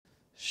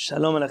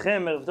Shalom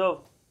Alechem, Erev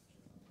Tov.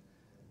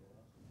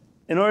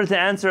 In order to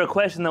answer a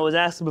question that was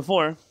asked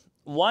before,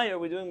 why are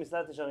we doing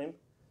Mislat Yesharim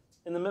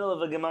in the middle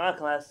of a Gemara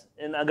class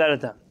in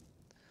Agarata?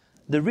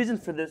 The reason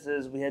for this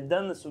is we had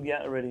done the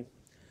Sugya already.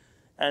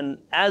 And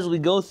as we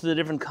go through the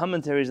different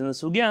commentaries in the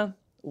Sugya,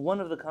 one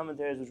of the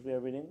commentaries which we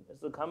are reading is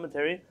the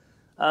commentary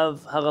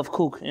of Harav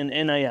Kook in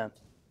Enaya.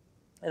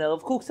 And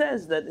Harav Kook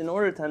says that in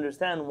order to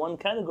understand one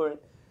category,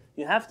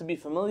 you have to be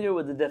familiar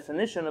with the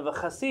definition of a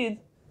Chassid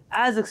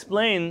as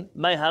explained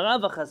by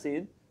Harav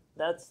HaChassid,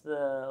 that's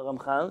the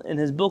Ramchal, in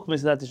his book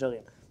Mislat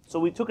Yesharim. So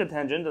we took a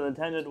tangent, and the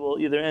tangent will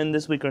either end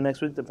this week or next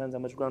week, depends how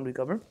much ground we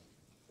cover.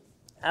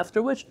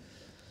 After which,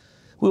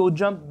 we will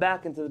jump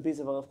back into the piece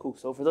of Harav Kook.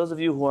 So for those of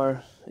you who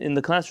are in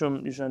the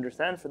classroom, you should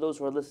understand. For those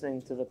who are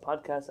listening to the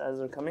podcast as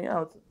they're coming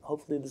out,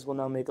 hopefully this will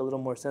now make a little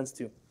more sense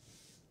to you.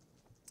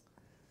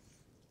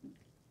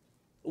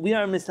 We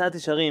are in Mislat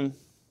Yesharim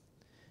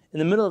in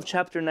the middle of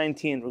chapter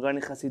 19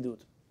 regarding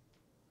Chassidut.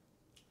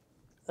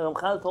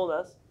 Ramchal told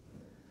us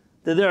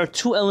that there are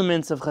two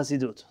elements of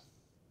Chassidut.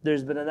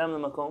 There's Ben Adam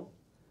L'Makom,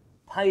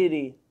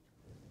 piety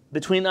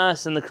between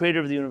us and the Creator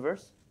of the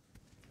universe.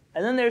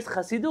 And then there's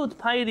Chassidut,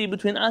 piety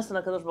between us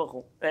and HaKadosh Baruch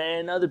Hu,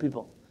 and other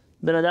people.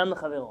 Ben Adam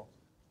L'Chavero.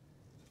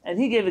 And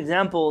he gave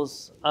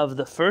examples of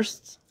the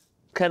first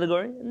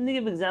category, and he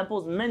gave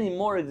examples, many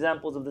more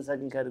examples of the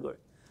second category.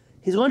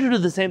 He's going to do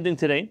the same thing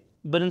today,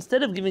 but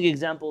instead of giving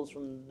examples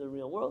from the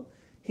real world,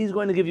 he's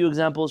going to give you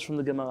examples from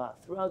the Gemara.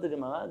 Throughout the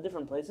Gemara,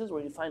 different places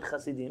where you find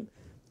Chasidim.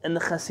 And the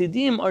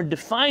Chasidim are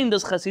defined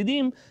as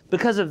Chasidim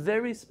because of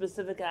very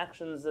specific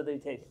actions that they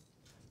take.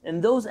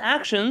 And those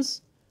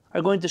actions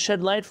are going to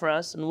shed light for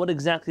us on what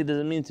exactly does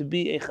it mean to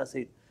be a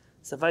Chasid.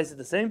 Suffice it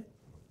to say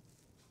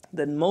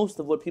that most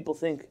of what people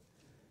think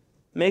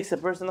makes a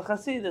person a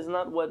Chasid is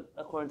not what,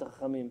 according to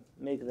Chachamim,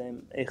 make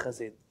them a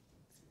Chasid.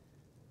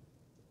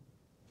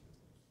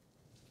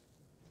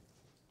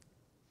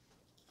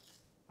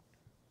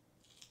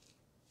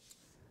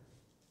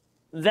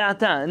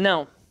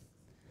 Now,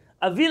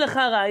 I'll bring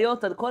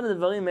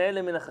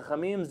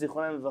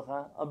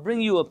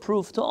you a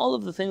proof to all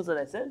of the things that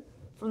I said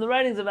from the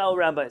writings of our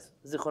rabbis,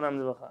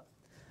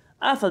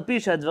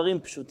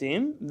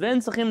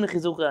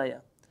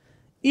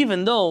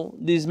 even though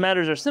these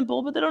matters are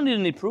simple, but they don't need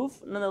any proof,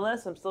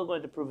 nonetheless, I'm still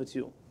going to prove it to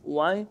you.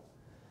 Why?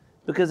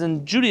 Because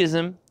in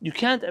Judaism, you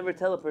can't ever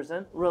tell a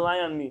person, rely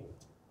on me.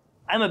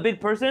 I'm a big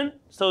person,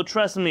 so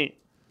trust me.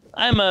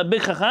 I'm a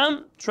big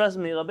chacham, trust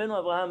me. Rabbeinu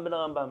Abraham ben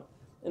Rambam,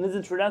 in his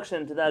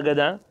introduction to the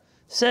Agadah,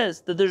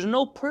 says that there's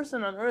no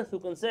person on earth who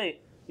can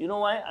say, you know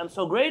why, I'm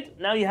so great,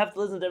 now you have to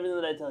listen to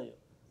everything that I tell you.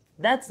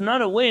 That's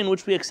not a way in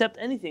which we accept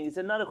anything. He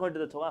said not according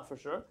to the Torah for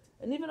sure,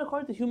 and even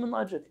according to human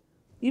logic.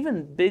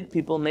 Even big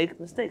people make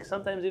mistakes.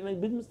 Sometimes they make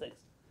big mistakes.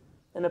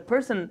 And a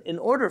person, in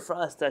order for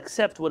us to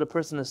accept what a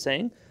person is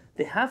saying,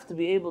 they have to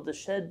be able to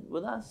shed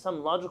with us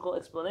some logical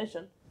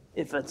explanation,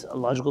 if it's a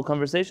logical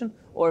conversation,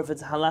 or if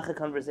it's a halachic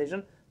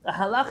conversation, a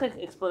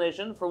halachic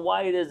explanation for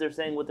why it is they're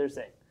saying what they're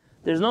saying.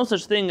 There's no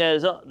such thing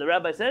as, oh, the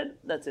rabbi said,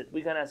 that's it.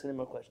 We can't ask any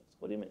more questions.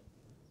 What do you mean?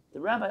 The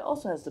rabbi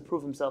also has to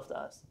prove himself to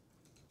us.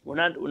 We're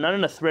not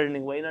in a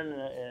threatening way, not in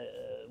a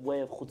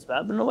way of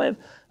chutzpah, but in a way of,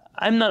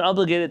 I'm not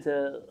obligated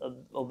to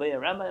obey a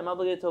rabbi, I'm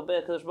obligated to obey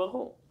a Kadosh Baruch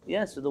Hu.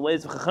 Yes, so the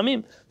ways of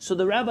Chachamim. So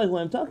the rabbi who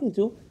I'm talking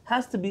to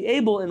has to be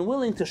able and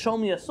willing to show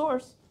me a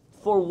source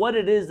for what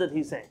it is that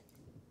he's saying.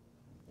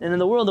 And in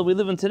the world that we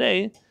live in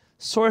today,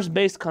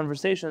 source-based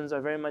conversations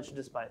are very much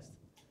despised.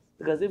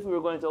 Because if we were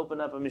going to open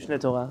up a Mishneh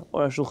Torah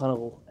or a Shulchan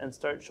Aruch and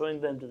start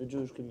showing them to the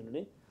Jewish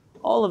community,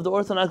 all of the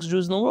Orthodox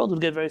Jews in the world would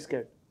get very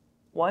scared.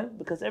 Why?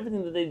 Because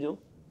everything that they do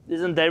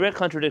is in direct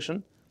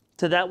contradiction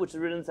to that which is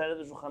written inside of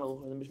the Shulchan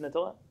Aruch or the Mishneh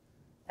Torah.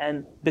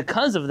 And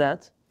because of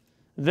that,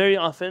 very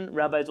often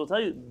rabbis will tell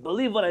you,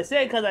 believe what I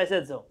say because I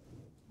said so.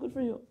 Good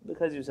for you,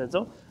 because you said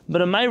so.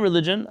 But in my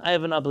religion, I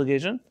have an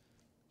obligation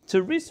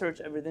to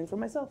research everything for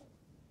myself.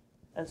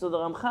 And so the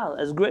Ramchal,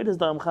 as great as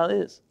the Ramchal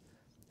is,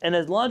 and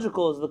as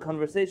logical as the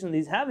conversation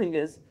he's having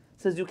is,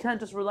 says you can't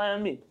just rely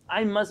on me.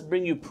 I must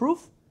bring you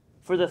proof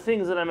for the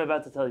things that I'm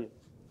about to tell you.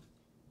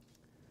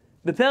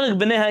 Beperek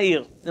Bnei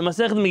Ha'ir, in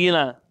Masechet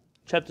Megillah,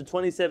 chapter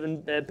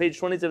 27, page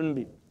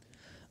 27b.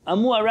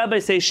 Amu, a rabbi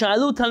say,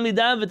 Sha'alu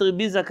Talmidav et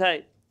Rabbi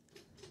Zakai.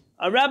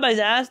 A rabbi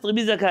asked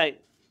Rabbi Zakai.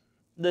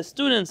 The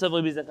students of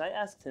Rabbi Zakai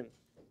asked him,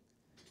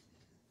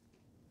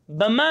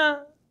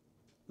 Bama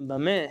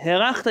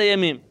herachta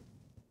yamim.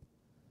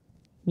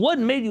 What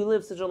made you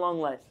live such a long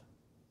life?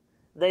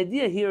 The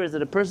idea here is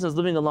that a person is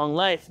living a long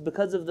life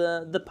because of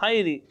the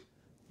piety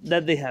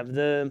that they have.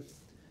 And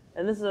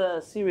this is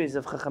a series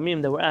of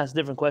Chachamim that were asked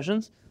different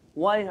questions.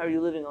 Why are you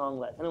living a long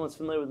life? Anyone's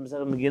familiar with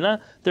Masechet Megillah?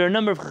 There are a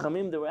number of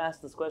Chachamim that were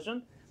asked this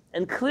question.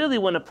 And clearly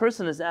when a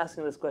person is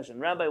asking this question,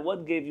 Rabbi,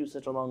 what gave you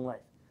such a long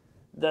life?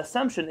 The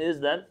assumption is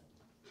that...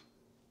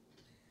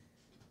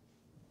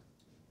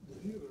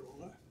 They live a long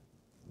life.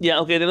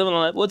 Yeah, okay, they live a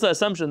long life. What's the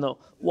assumption though?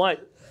 Why?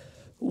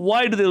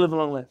 Why do they live a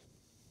long life?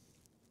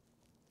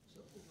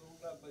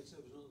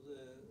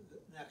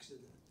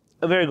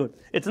 Very good.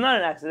 It's not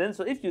an accident.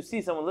 So if you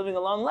see someone living a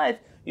long life,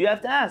 you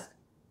have to ask,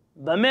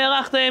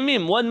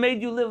 What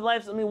made you live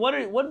life? I mean,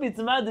 what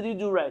mitzvah did you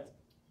do right?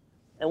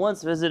 I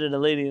once visited a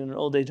lady in an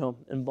old age home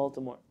in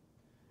Baltimore.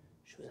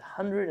 She was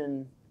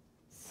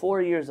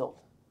 104 years old.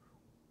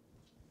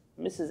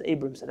 Mrs.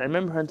 Abramson. I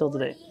remember her until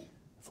today.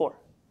 4.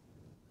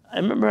 I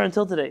remember her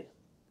until today.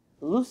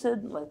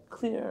 Lucid, like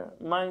clear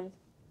mind.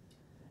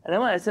 And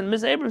I said,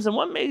 Miss Abramson,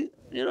 what made,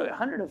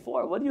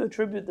 104, what do you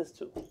attribute this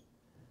to?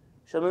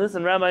 She said,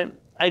 listen, Rabbi,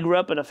 I grew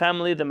up in a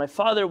family that my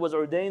father was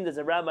ordained as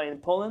a rabbi in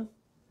Poland.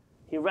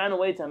 He ran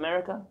away to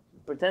America,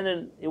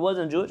 pretended he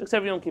wasn't Jewish,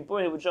 except for Yom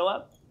Kippur, he would show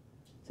up.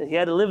 Said he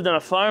had lived on a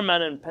farm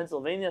out in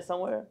Pennsylvania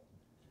somewhere.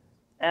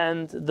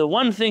 And the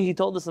one thing he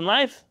told us in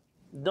life,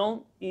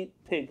 don't eat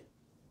pig.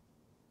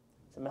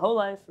 So my whole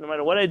life, no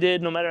matter what I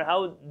did, no matter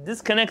how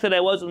disconnected I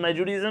was with my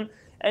Judaism,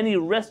 any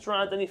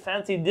restaurant, any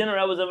fancy dinner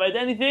I was invited,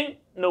 anything,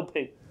 no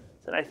pig.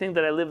 So I think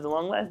that I lived a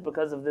long life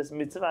because of this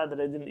mitzvah that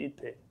I didn't eat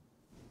pig.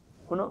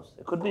 Who knows?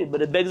 It could be,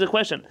 but it begs a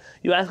question.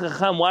 You ask a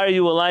Chacham, why are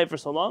you alive for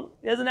so long?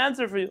 He has an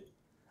answer for you.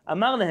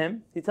 Amar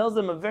lehem, he tells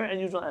them a very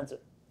unusual answer.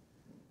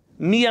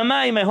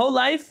 Miyamai, my whole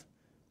life.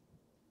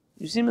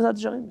 You see Mesilat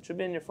Yesharim? It should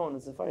be on your phone.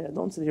 It's a fire.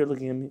 Don't sit here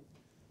looking at me.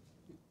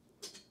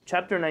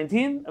 Chapter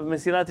 19 of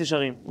Mesilat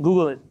Yesharim.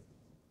 Google it.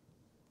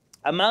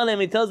 Amar lehem,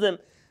 he tells them,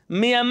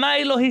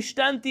 Miyamai lo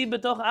hishtanti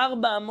betoch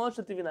arba amot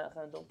shel tivina.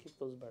 Don't keep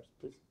those bars,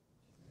 please.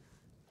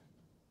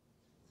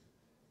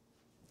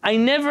 I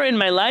never in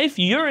my life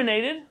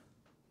urinated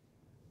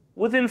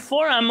within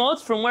 4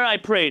 amot from where I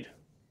prayed.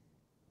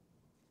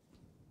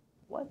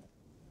 What?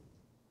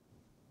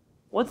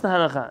 What's the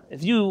halakha?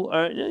 If you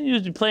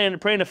usually pray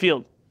in a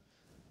field,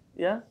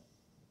 yeah?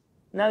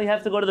 Now you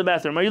have to go to the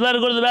bathroom. Are you allowed to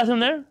go to the bathroom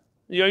there?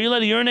 Are you allowed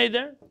to urinate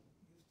there?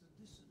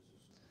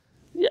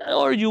 Yeah,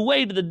 or you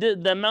wait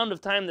the amount of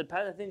time that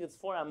passed. I think it's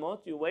 4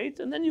 amot. You wait,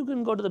 and then you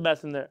can go to the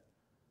bathroom there.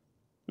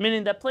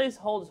 Meaning that place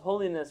holds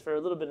holiness for a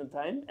little bit of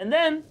time, and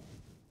then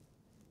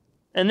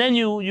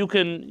you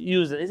can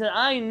use it. He said,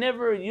 I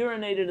never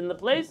urinated in the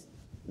place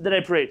that I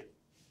prayed.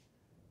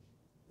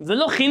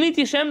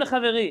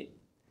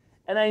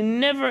 And I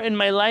never in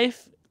my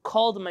life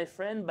called my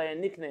friend by a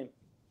nickname.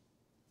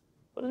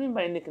 What do you mean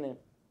by a nickname?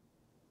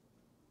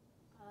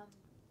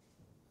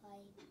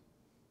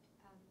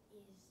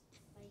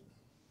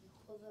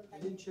 I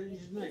didn't change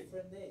his name.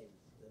 Different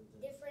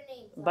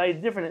name. By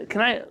different,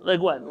 can I, like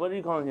what? What are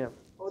you calling him?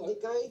 Or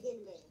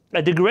degrading name.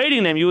 A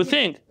degrading name, you would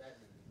think.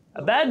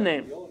 A bad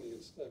name. Yoni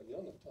instead of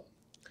Yonatan.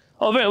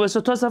 Oh, very well.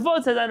 So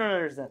Tosafot says, I don't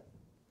understand.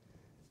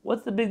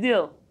 What's the big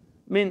deal?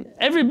 I mean,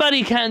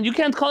 you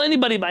can't call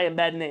anybody by a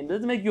bad name. It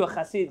doesn't make you a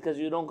chassid because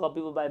you don't call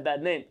people by a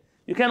bad name.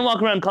 You can't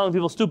walk around calling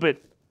people stupid.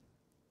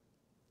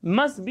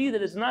 Must be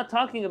that it's not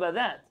talking about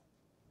that.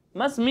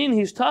 Must mean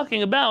he's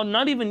talking about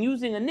not even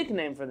using a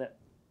nickname for them.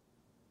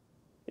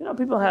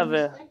 People have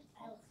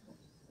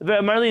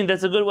Marlene,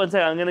 that's a good one.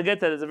 I'm going to get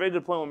that. It's a very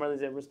good point when Marlene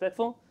said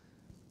respectful.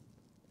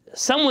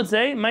 Some would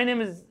say, my name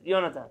is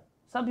Yonatan.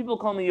 Some people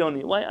call me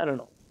Yoni. Why? I don't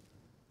know.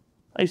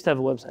 I used to have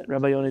a website,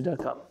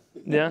 rabbayoni.com.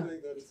 Yeah?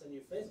 It's on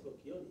your Facebook,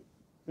 Yoni.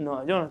 No,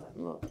 Yonatan.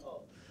 No.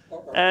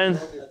 Oh. And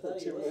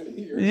Too many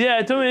years.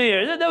 yeah, too many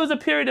years. There was a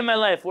period in my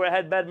life where I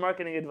had bad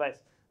marketing advice.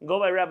 Go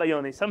by Rabbi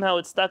Yoni. Somehow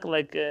it stuck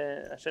like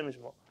Hashem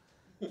Yishmor.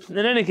 In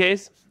any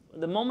case,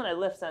 the moment I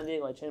left San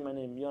Diego, I changed my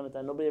name,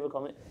 Yonatan. Nobody ever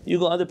called me. You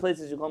go other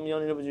places, you call me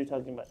Yoni, nobody you're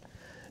talking about.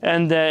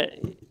 And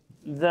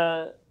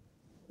the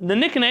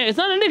nickname, it's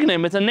not a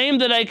nickname, it's a name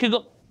that I could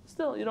go.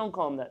 Still, you don't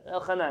call him that.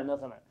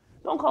 Elchanan.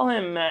 Don't call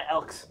him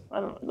Elks. I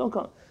don't know. Don't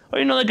call him.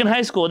 Or like in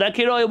high school, that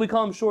kid, we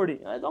call him Shorty.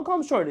 Don't call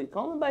him Shorty.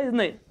 Call him by his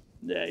name.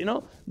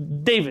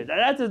 David.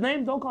 That's his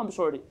name. Don't call him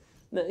Shorty.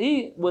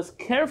 He was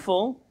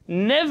careful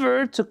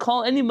never to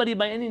call anybody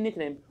by any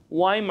nickname.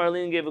 Why?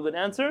 Marlene gave a good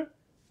answer.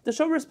 To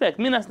show respect.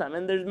 Minastam.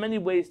 And there's many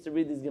ways to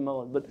read these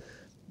Gemarot. But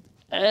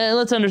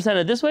let's understand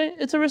it this way.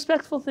 It's a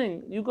respectful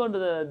thing. You go to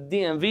the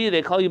DMV,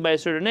 they call you by a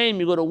certain name.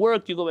 You go to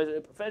work, you go by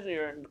a profession,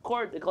 you're in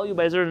court, they call you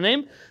by a certain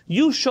name.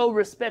 You show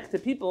respect to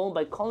people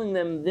by calling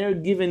them their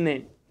given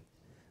name.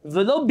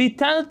 V'lo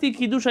bitalti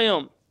kiddush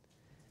hayom.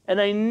 And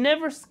I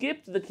never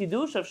skipped the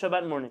kiddush of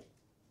Shabbat morning.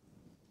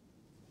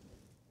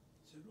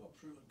 It's an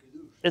optional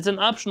kiddush. It's an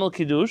optional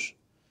kiddush.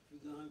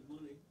 If you don't have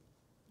money,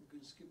 you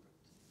can skip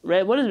it.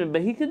 Right? What is it?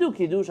 But he could do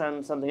kiddush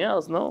on something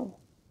else, no?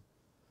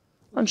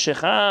 On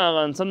Shechar,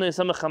 on something,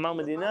 Chamar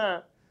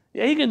Medina.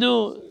 Yeah, he can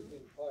do.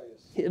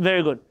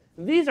 Very good.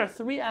 These are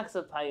 3 acts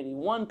of piety.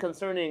 1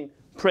 concerning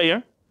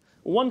prayer,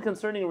 1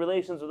 concerning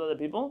relations with other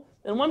people,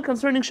 and 1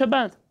 concerning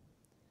Shabbat.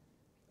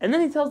 And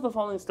then he tells the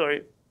following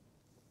story.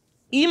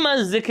 Ima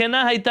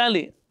zikena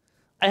haitali.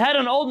 I had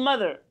an old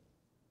mother.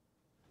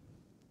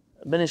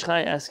 Ben Ish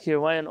Chai asks here,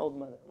 why an old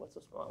mother? What's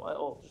so small? Why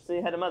old? Just say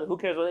you had a mother. Who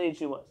cares what age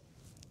she was?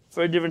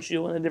 For a different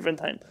shiur and a different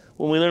time.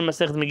 When we learn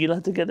Masechet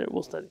Megillah together,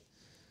 we'll study.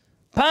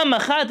 פעם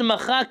אחת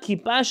מכרה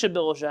כיפה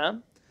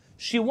שבראשה,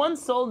 she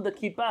once sold the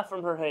kippah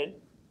from her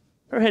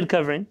head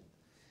covering,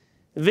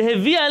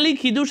 והביאה לי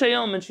קידוש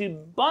היום, and she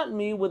bought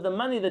me with the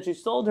money that she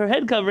sold her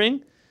head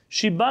covering,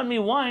 she bought me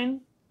wine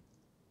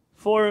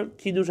for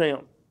קידוש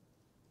היום.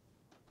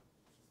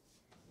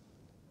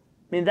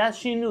 I mean, that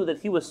she knew that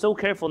he was so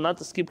careful not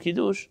to skip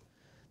Kiddush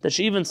that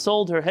she even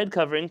sold her head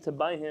covering to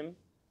buy him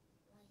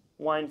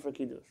wine for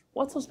Kiddush.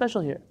 What's so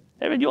special here?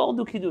 You all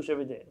do Kiddush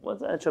every day.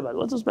 What's at Shabbat?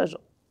 What's so special?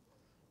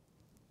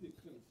 You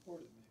couldn't afford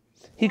it,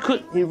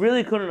 maybe. He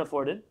really couldn't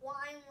afford it. Wine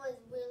was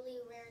really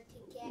rare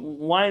to get.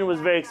 Wine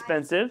was very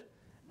expensive.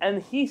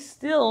 And he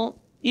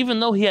still, even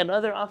though he had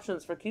other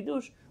options for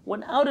Kiddush,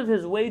 went out of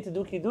his way to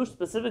do Kiddush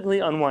specifically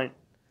on wine.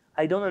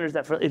 I don't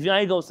understand. If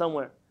I go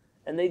somewhere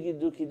and they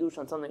do Kiddush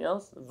on something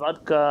else,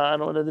 vodka, I don't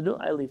know what to do,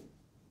 I leave.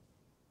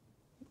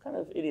 What kind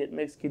of idiot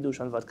makes Kiddush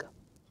on vodka?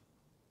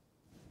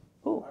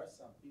 Who? Are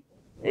some people.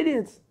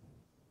 Idiots.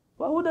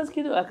 Well, who does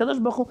Kiddush?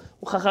 HaKadosh Baruch Hu,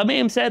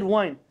 Chachamim said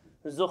wine.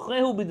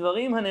 Zochrehu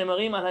bidvarim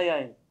hane'emarim al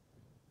hayayin.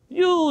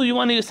 You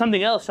want to use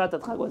something else?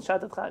 Shatat Chag. What's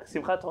Shatat Chag?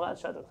 Simchat Torah,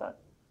 Shatat Chag.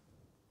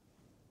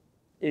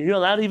 Are you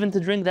allowed even to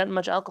drink that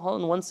much alcohol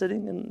in one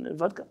sitting in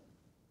vodka?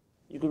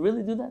 You could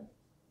really do that?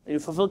 You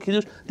fulfill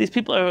Kiddush? These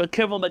people are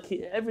careful about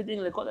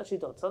everything. They call that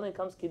shitot. Something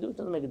comes Kiddush,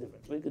 doesn't make a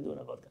difference. We could do it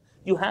in vodka.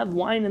 You have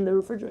wine in the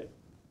refrigerator.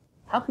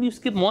 How can you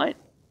skip wine?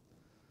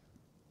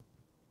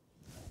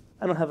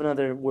 I don't have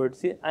another word.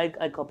 See,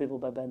 I call people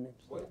by bad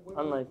names.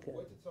 Unlike...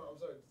 I'm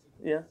sorry.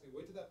 Yeah.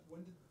 Where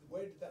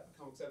did that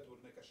become acceptable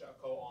to make a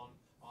shako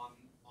on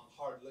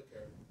hard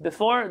liquor?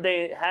 Before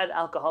they had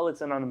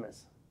Alcoholics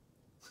Anonymous.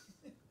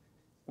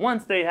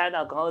 Once they had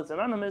Alcoholics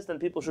Anonymous, then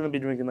people shouldn't be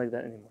drinking like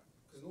that anymore.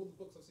 Because in all the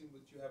books I've seen,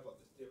 which you have like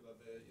this, the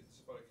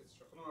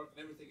Sephardic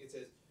and everything, it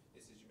says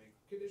you make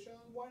kiddush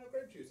on wine or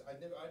grape juice. I've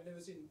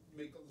never seen you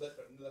make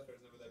liquor is never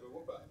there.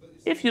 But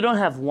If you don't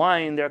have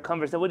wine, there are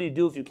conversations. What do you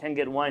do if you can't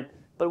get wine?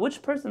 But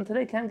which person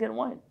today can't get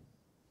wine?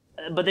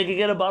 But they could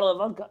get a bottle of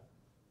vodka.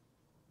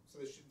 So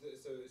it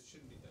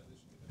shouldn't be done.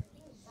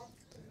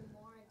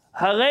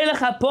 הרי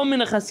לך פה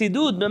מן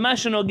החסידות במה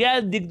שנוגע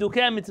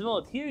דקדוקי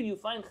המצוות. Here you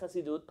find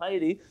חסידות,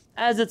 piety,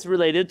 as it's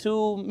related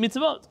to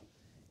מצוות.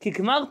 כי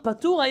כלומר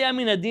פטור היה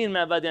מן הדין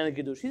מעבד יין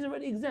הקידוש. He's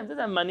already exempt. Doesn't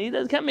have money.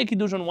 He can't make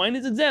קידוש on wine.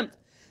 He's exempt.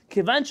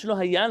 כיוון שלא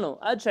היה לו,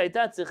 עד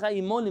שהייתה צריכה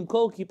אמו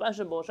למכור כיפה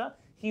שבראשה,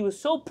 he was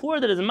so poor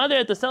that his mother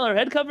had to sell her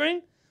head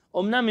covering.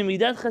 אומנם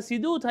ממידת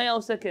חסידות היה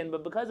עושה כן.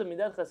 But because of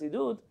מידת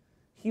חסידות,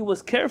 he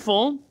was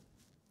careful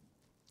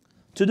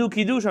to do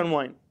קידוש on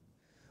wine.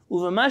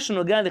 ובמה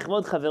שנוגע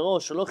לכבוד חברו,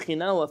 שלא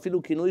חינהו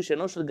אפילו כינוי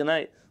שאינו של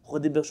גנאי.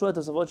 דיברשו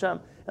התוספות שם.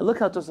 And look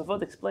how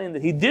Tosafot explained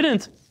that he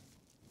didn't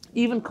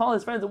even call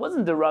his friends. It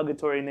wasn't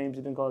derogatory names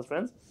he didn't call his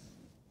friends.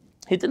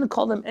 He didn't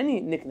call them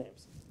any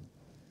nicknames.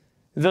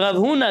 ורב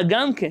הונא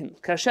גם כן,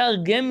 כאשר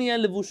גמיה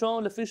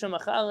לבושו לפי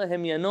שמכר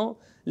המיינו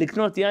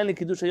לקנות יין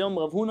לקידוש היום.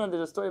 רב הונא,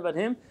 there's a story about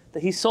him,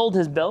 that he sold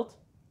his belt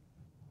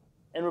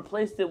and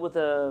replaced it with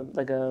a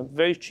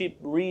very cheap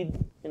reed,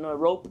 a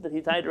rope that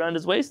he tied around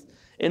his waist,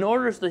 in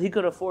order so that he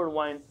could afford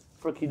wine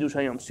for Kiddush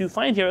Hayom. So you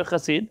find here a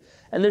Chassid,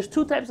 and there's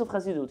two types of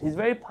Chassidut. He's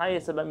very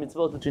pious about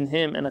mitzvot between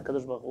him and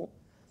HaKadosh Baruch Hu,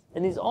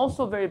 and he's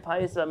also very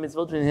pious about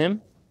mitzvot between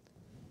him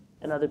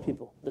and other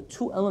people. The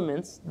two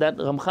elements that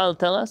Ramchal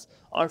tell us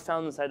are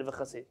found inside of a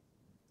Chassid.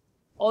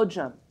 Od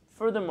Sham,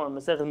 furthermore,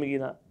 Masechet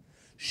Megillah,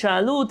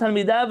 Shalu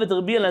Talmidav et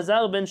Rabbi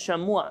Elazar ben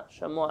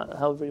Shamua,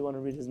 however you want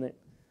to read his name.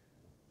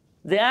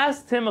 They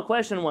asked him a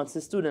question once,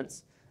 his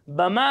students,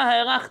 Bama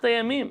ha'erachta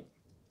yamim?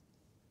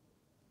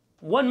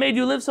 What made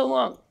you live so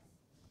long?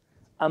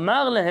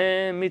 Amar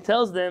lehem, he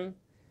tells them,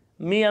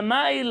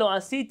 Miyamai lo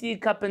asiti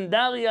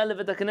kapendaria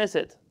levet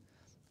HaKnesset.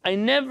 I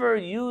never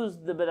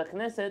used the Bet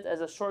HaKnesset as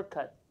a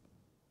shortcut.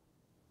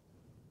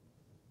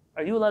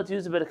 Are you allowed to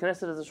use the Bet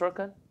HaKnesset as a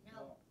shortcut?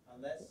 No,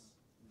 unless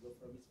you go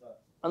for a mitzvah.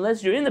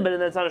 Unless you're in the Bet,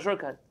 that's not a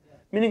shortcut.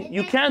 Meaning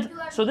you can't,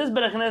 so this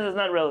Bet HaKnesset is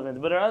not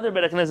relevant, but there are other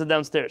Bet HaKnesset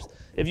downstairs.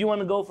 If you want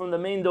to go from the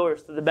main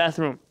doors to the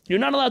bathroom, you're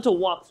not allowed to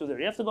walk through there.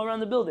 You have to go around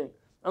the building.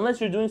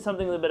 Unless you're doing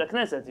something in the Bet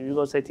HaKnesset. If you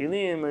go say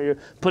Tilim or you're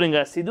putting a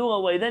Sidur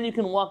away, then you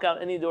can walk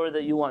out any door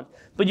that you want.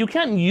 But you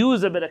can't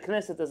use a Bet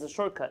HaKnesset as a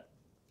shortcut.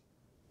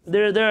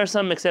 There are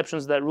some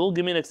exceptions to that rule.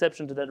 Give me an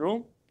exception to that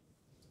rule.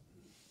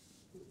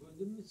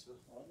 The mitzvah.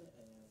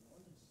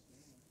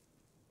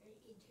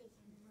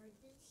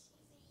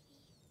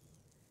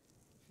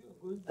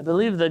 I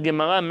believe the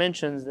Gemara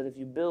mentions that if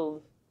you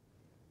build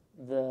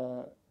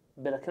the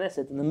Bet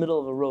HaKnesset in the middle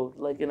of a road,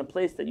 like in a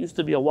place that used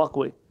to be a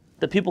walkway,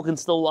 that people can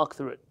still walk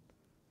through it.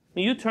 I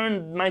mean, you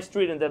turn my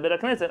street into Bet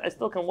HaKnesset, I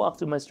still can walk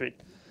through my street.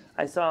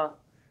 I saw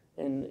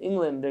in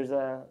England there's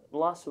a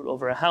lawsuit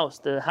over a house.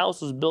 The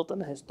house was built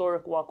on a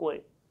historic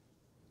walkway.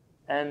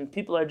 And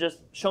people are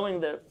just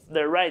showing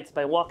their rights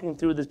by walking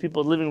through this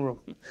people's living room.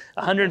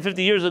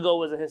 150 years ago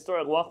was a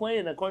historic walkway,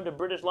 and according to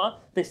British law,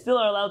 they still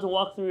are allowed to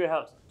walk through your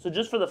house. So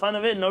just for the fun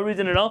of it, no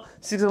reason at all,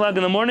 6 o'clock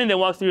in the morning, they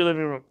walk through your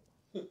living room.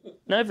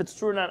 Now, if it's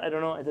true or not, I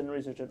don't know. I didn't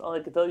research it. All I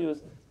can tell you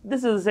is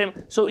this is the same.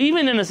 So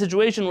even in a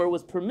situation where it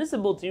was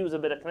permissible to use a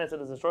Bet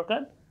HaKnesset as a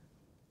shortcut,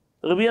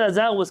 Rabbi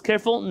Elazar was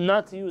careful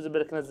not to use a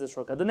Bet HaKnesset as a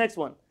shortcut. The next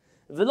one.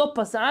 V'lo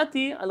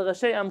pasa'ati al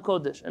rashei am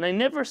kodesh. And I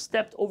never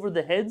stepped over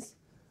the heads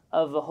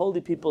of the holy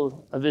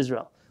people of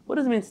Israel. What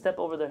does it mean, step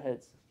over their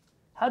heads?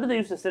 How did they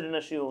used to sit in a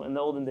shiur in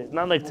the olden days?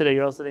 Not like today,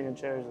 you're all sitting in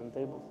chairs and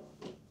tables.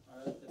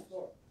 The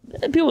floor.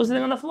 People were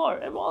sitting on the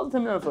floor. All the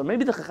time on the floor.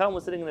 Maybe the Chacham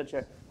was sitting in a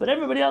chair, but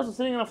everybody else was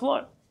sitting on the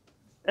floor.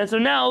 And so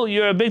now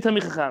you're a big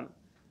Talmid Chacham.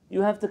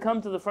 You have to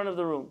come to the front of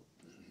the room.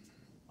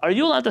 Are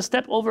you allowed to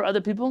step over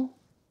other people?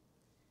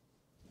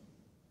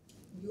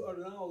 You are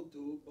allowed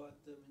to, but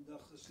in the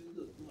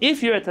Chassidut.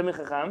 If you're a Talmid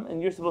Chacham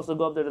and you're supposed to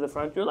go up there to the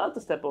front, you're allowed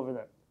to step over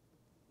them.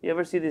 You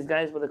ever see these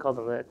guys, what they call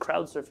them, the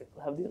crowd surfing?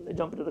 They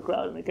jump into the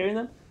crowd and they carry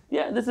them?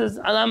 Yeah, this is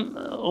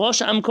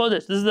Rosh Am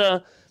Kodesh. This is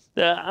the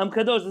Am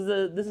Kadosh.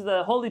 This is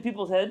the holy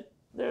people's head.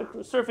 They're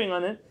surfing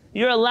on it.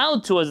 You're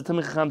allowed to, as a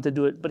Talmid Chacham, to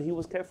do it, but he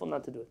was careful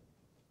not to do it.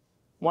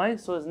 Why?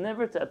 So as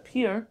never to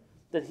appear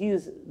that he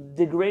is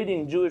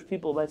degrading Jewish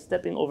people by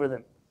stepping over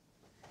them.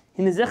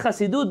 You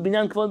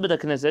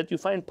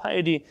find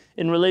piety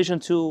in relation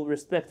to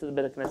respect to the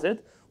Beit HaKnesset,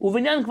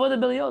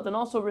 and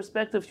also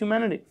respect of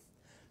humanity.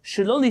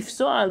 He didn't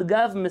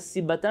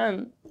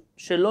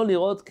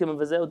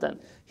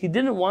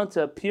want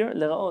to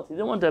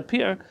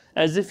appear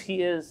as if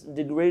he is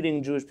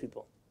degrading Jewish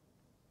people.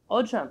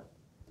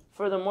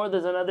 Furthermore,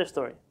 there's another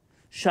story.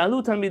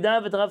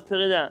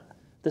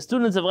 The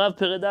students of Rav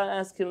Pereda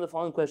asked him the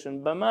following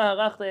question: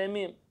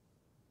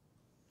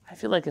 I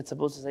feel like it's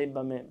supposed to say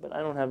Bameh, but I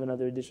don't have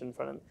another edition in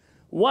front of me.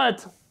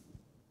 What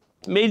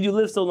made you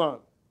live so long?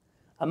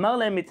 Amar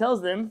Lehem, he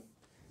tells them,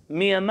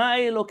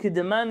 Miyamai lo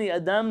kidemani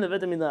adam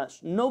levet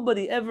midrash.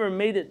 Nobody ever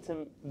made it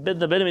to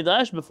the Beit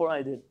Midrash before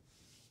I did.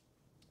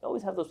 You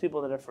always have those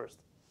people that are first.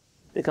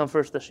 They come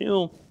first to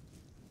Shiur.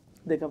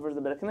 They come first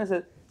to the Beit HaKnesset.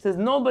 It says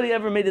nobody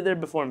ever made it there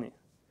before me.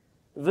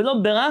 V'lo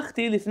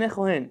berachti lifnei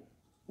kohen.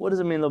 What does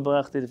it mean, lo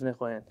berachti lifnei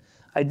kohen?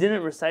 I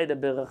didn't recite a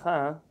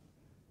beracha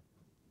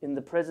in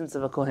the presence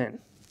of a kohen.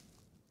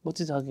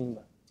 What's he talking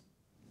about?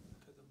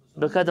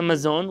 Birkat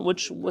HaMazon,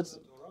 what's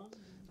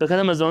Birkat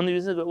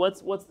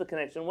HaMazon? What's the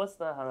connection? What's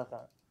the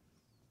halakha?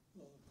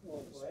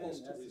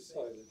 Supposed to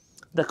recite it.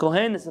 The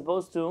kohen is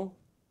supposed to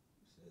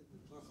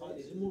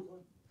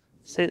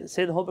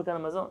say the whole Birkat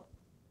HaMazon.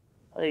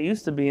 It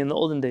used to be in the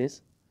olden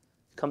days.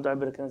 Come to our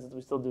Beit HaKnesset,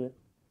 we still do it.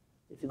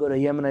 If you go to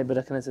Yemenite Beit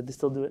HaKnesset, they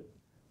still do it.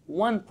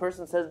 One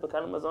person says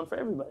Birkat HaMazon for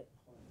everybody.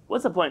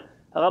 What's the point?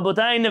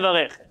 Rabotai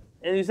nevarech.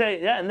 And you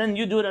say, yeah, and then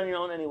you do it on your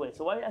own anyway.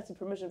 So why are you asking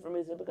permission for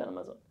me to say Birkat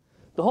HaMazon?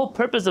 The whole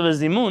purpose of a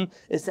zimun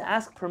is to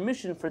ask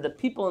permission for the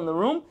people in the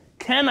room.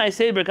 Can I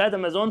say Birkat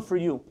HaMazon for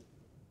you?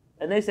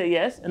 And they say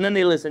yes, and then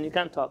they listen. You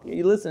can't talk.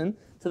 You listen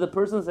to the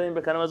person saying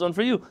Birkat HaMazon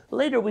for you.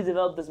 Later we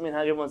developed this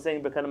minhag, everyone's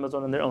saying Birkat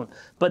HaMazon on their own.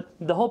 But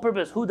the whole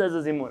purpose, who does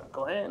the zimun?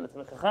 Kohen,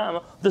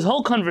 this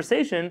whole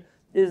conversation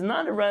is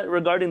not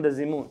regarding the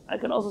zimun. I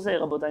could also say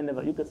Rabotai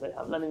Neva. You could say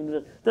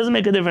Havlan. Doesn't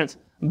make a difference.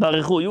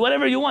 Barichu.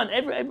 Whatever you want.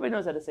 Everybody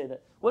knows how to say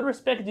that. What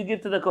respect do you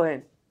give to the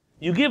Kohen?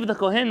 You give the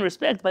Kohen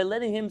respect by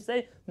letting him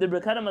say the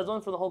Birkat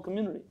HaMazon for the whole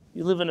community.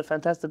 You live in a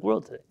fantastic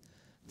world today.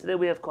 Today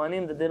we have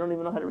Kohanim that they don't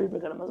even know how to read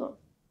Birkat HaMazon.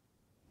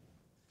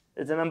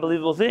 It's an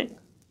unbelievable thing.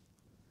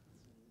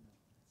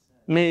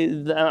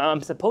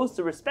 I'm supposed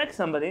to respect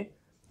somebody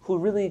who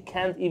really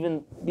can't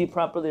even be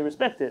properly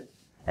respected.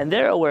 And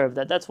they're aware of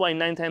that. That's why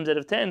 9 times out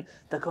of 10,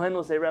 the Kohen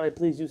will say, Rabbi,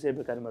 please you say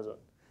Birkat HaMazon.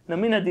 Now,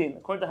 min hadin,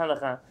 according to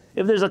halakha,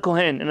 if there's a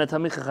Kohen and a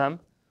Talmid Chacham,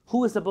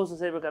 who is supposed to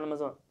say Birkat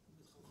HaMazon?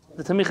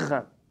 The Talmid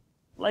Chacham.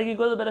 Like you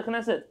go to the Beit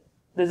HaKnesset.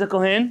 There's a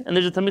Kohen and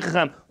there's a Talmid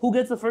Chacham. Who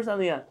gets the first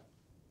aliyah?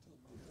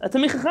 A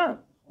Talmid Chacham.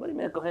 What do you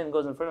mean a Kohen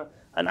goes in front of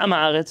an Am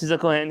Haaretz? He's a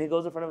Kohen, he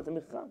goes in front of a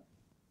Talmid Chacham.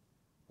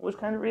 Which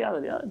kind of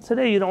reality?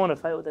 Today you don't want to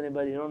fight with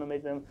anybody. You don't want to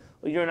make them,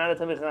 you're not a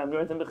Talmid Chacham,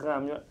 you're a Talmid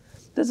Chacham.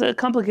 This is a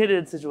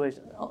complicated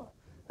situation.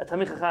 A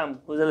Talmid Chacham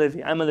who's a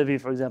Levi, I'm a Levi,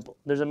 for example.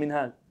 There's a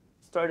minhag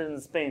started in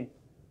Spain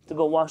to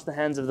go wash the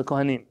hands of the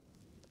Kohanim.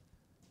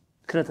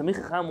 Can a Talmid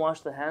Chacham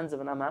wash the hands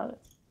of an Am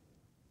Haaretz?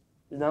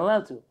 He's not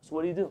allowed to. So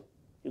what do?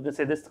 You could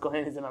say this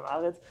Kohen is an Am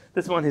Haaretz,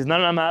 this one he's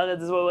not an Am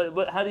Haaretz.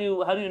 How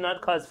do you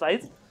not cause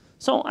fights?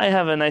 So I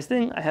have a nice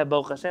thing. I have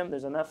Baruch Hashem.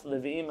 There's enough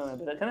Levi'im in my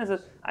Beit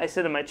HaKnesset. I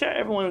sit in my chair.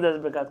 Everyone does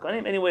Birkat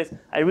Kohanim. Anyways,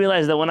 I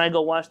realize that when I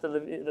go wash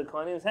the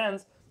Kohanim's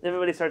hands,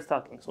 everybody starts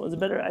talking. So it's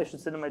better I should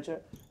sit in my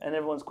chair and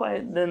everyone's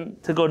quiet than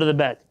to go to the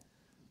back.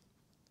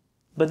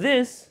 But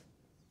this,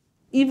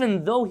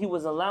 even though he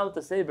was allowed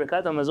to say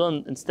Birkat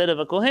HaMazon instead of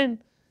a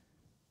Kohen,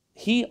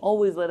 he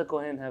always let a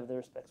Kohen have the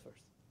respect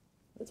first.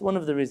 That's one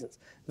of the reasons.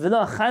 Some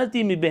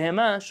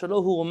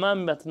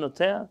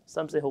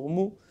say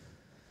hurumu.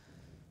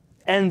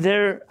 And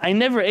I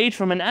never ate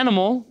from an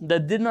animal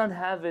that did not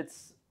have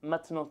its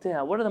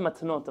matnoteha. What are the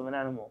matnot of an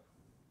animal?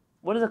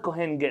 What does a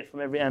Kohen get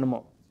from every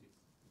animal?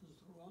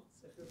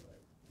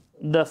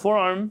 The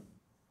forearm,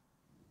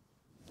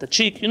 the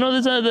cheek. You know,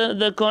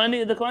 the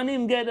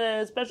Kohanim get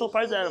special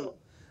parts of the animal.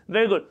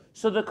 Very good.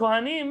 So the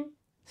Kohanim,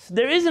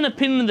 there is an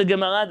opinion in the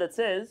Gemara that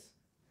says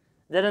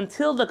that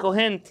until the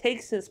Kohen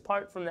takes his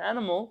part from the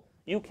animal,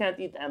 you can't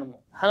eat the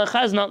animal.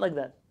 Halakha is not like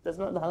that. The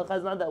halakha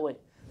is not that way.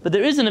 But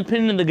there is an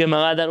opinion in the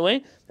Gemara that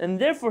way, and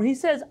therefore he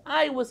says,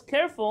 I was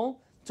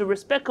careful to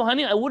respect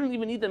Kohanim. I wouldn't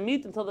even eat the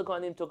meat until the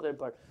Kohanim took their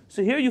part.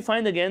 So here you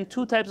find again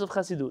 2 types of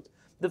Chassidut.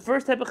 The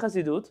first type of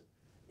Chassidut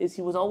is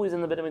he was always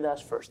in the Beit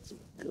HaMikdash first.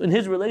 In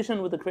his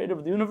relation with the creator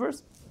of the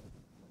universe,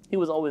 he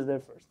was always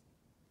there first.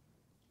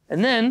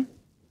 And then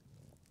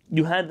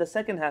you had the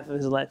second half of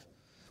his life,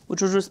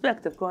 which was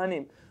respect of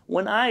Kohanim.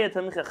 When I, a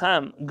Talmid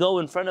Chacham, go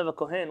in front of a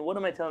Kohen, what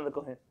am I telling the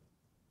Kohen?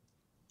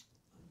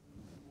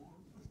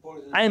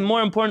 I am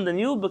more important than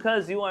you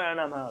because you are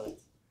Anam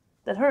Haaretz.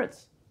 That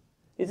hurts.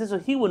 He says, so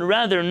he would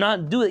rather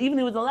not do it, even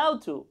if he was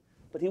allowed to,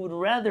 but he would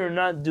rather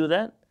not do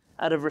that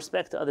out of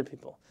respect to other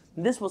people.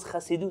 This was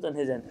Chassidut on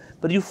his end.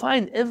 But you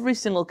find every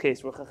single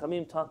case where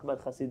Chachamim talk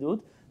about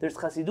Chassidut, there's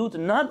Chassidut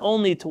not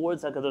only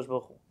towards HaKadosh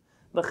Baruch Hu,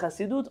 but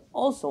Chassidut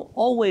also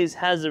always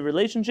has a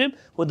relationship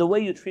with the way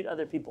you treat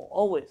other people.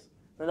 Always.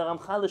 Now the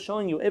Ramchal is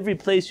showing you every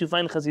place you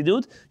find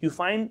Chassidut, you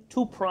find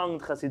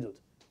two-pronged Chassidut.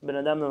 Ben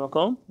Adam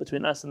Makom,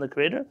 between us and the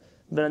Creator,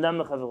 Ben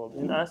Adam Chavero,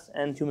 between us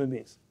and human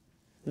beings.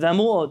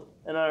 V'amuod,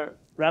 and our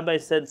rabbi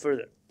said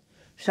further.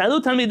 Shalu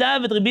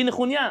Talmidav et Rabbi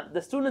Nechunya,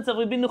 the students of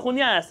Rabbi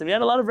Nechunya asked him. He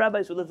had a lot of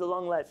rabbis who lived a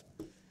long life.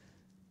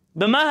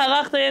 B'ma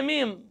harachta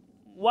yamim,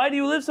 why do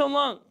you live so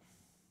long?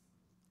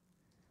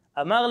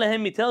 Amar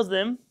lehem, he tells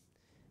them,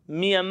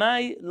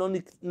 Miyamai lo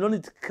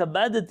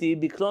nitkabadati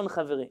biklon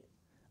chaveri.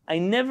 I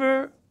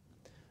never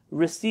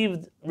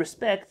received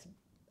respect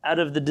out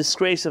of the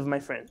disgrace of my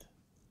friend.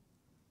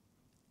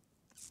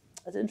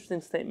 That's an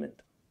interesting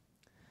statement.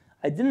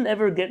 I didn't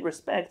ever get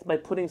respect by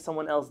putting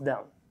someone else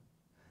down.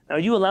 Now, are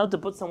you allowed to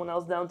put someone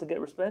else down to get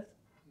respect?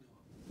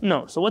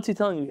 No. So what's he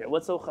telling you here?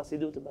 What's so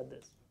chassidut about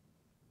this?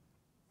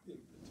 In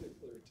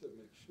particular, to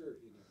make sure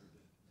he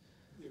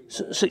never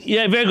did. So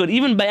yeah, very good.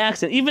 Even by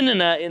accident, even in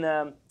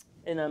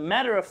a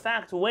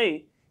matter-of-fact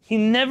way, he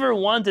never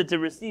wanted to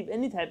receive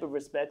any type of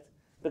respect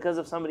because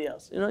of somebody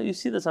else. You know, you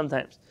see that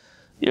sometimes.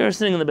 You're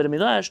sitting in the Beit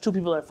HaMidrash, two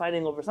people are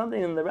fighting over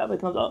something, and the rabbi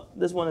comes, oh,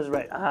 this one is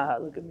right. Ah,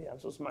 look at me, I'm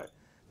so smart.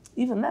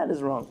 Even that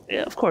is wrong.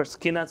 Yeah, of course,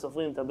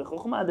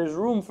 there's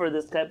room for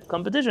this type of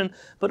competition,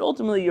 but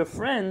ultimately your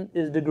friend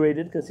is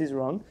degraded because he's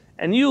wrong,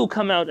 and you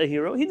come out a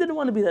hero. He didn't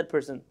want to be that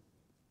person.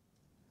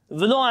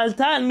 And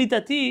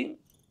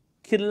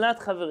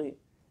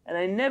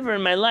I never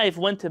in my life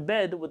went to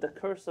bed with the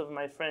curse of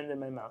my friend in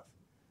my mouth.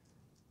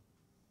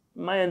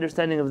 My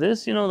understanding of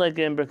this, you know, like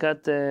in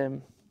Birkat,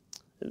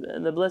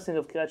 the blessing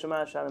of Kriyat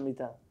Shema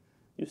Shalamita.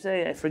 You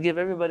say, I forgive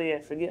everybody,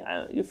 you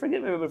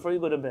forgive everybody before you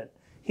go to bed.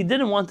 He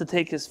didn't want to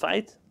take his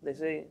fight. They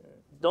say,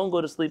 don't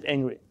go to sleep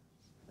angry.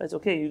 That's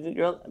okay,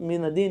 you're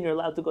Minadin, you're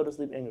allowed to go to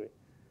sleep angry.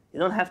 You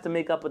don't have to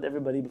make up with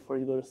everybody before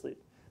you go to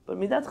sleep. But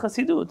Midat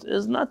Chassidut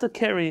is not to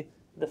carry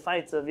the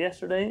fights of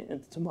yesterday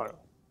into tomorrow.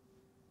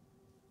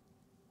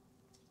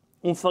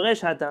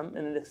 Umfaresh Hatam,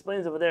 and it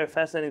explains over there a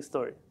fascinating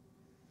story.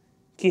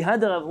 Ki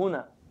hada Rav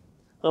Huna.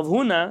 Rav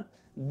Huna,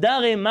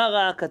 Dare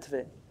Mara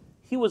Katve.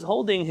 He was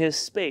holding his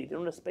spade. You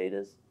know what a spade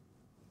is?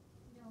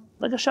 No.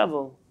 Like a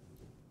shovel.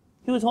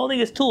 He was holding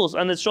his tools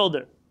on his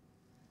shoulder.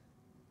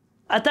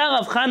 Ata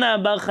Rav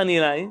Chana bar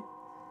Chanilai,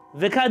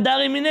 veka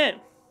Dare Mineh.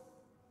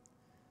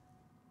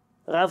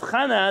 Rav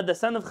Chana, the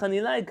son of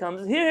Chanilai,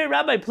 comes. Here,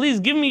 Rabbi, please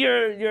give me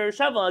your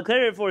shovel. I'll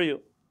carry it for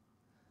you.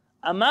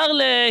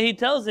 Amarle, he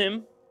tells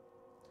him,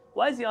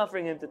 why is he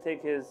offering him to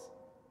take his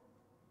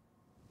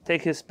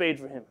spade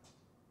for him?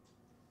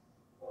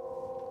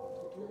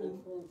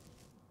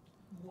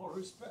 More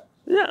respect.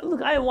 Yeah,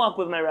 look, I walk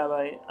with my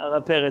rabbi,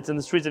 Rav Peretz, in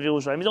the streets of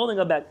Yerushalayim. He's holding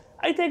a bag.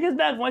 I take his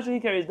bag. Why should he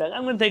carry his bag?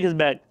 I'm going to take his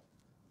bag.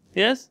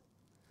 Yes?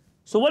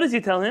 So what does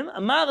he tell him?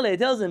 Amarle, he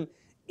tells him,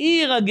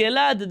 Ira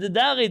gelad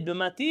dedarit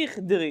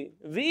b'matich diri,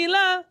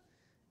 v'ila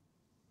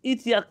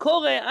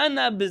ityakore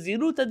ana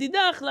bezirut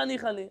adidach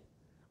lanichali.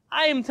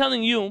 I am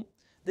telling you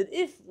that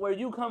if where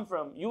you come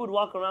from, you would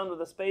walk around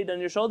with a spade on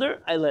your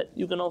shoulder, I let.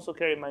 You can also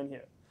carry mine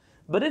here.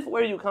 But if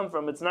where you come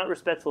from, it's not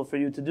respectful for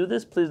you to do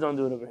this, please don't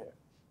do it over here.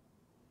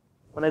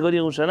 When I go to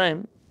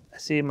Yerushalayim, I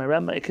see my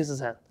rabbi, I kiss his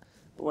hand.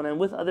 But when I'm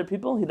with other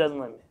people, he doesn't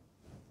let me.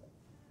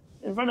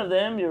 In front of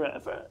them,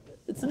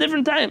 it's a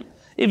different time.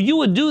 If you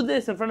would do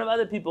this in front of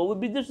other people, it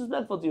would be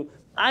disrespectful to you.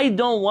 I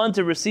don't want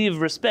to receive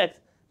respect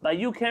by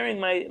you carrying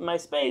my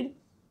spade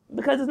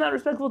because it's not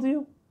respectful to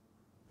you.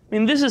 I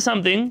mean, this is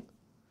something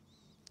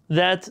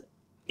that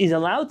he's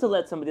allowed to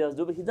let somebody else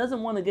do, but he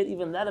doesn't want to get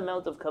even that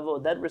amount of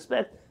kavod, that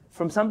respect,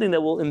 from something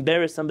that will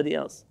embarrass somebody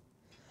else.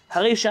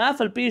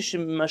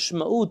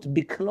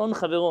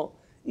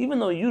 Even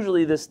though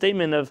usually the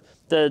statement of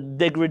the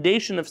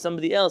degradation of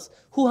somebody else,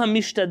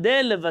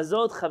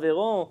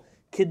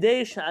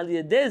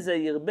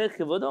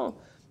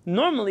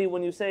 normally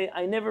when you say,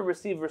 I never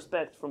receive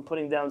respect from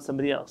putting down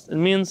somebody else, it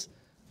means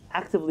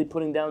actively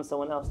putting down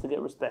someone else to get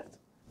respect.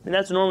 And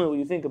that's normally what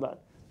you think about.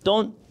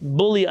 Don't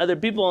bully other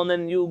people and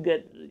then you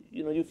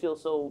feel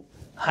so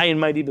high and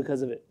mighty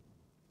because of it.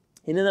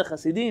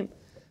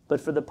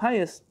 But for the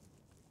pious,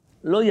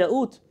 lo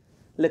ya'ut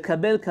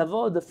lekabel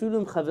kavod afilu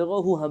im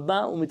chavero hu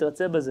haba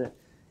umitratzeh bazeh.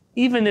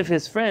 Even if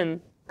his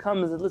friend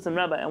comes and says, listen,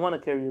 Rabbi, I want to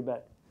carry your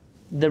bag.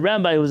 The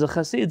rabbi who's a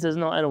chassid says,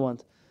 no, I don't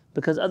want.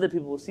 Because other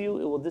people will see you,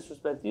 it will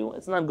disrespect you,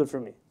 it's not good for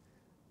me.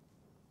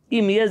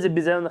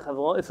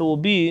 If it will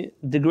be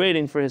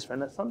degrading for his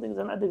friend, some things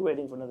are not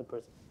degrading for another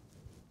person.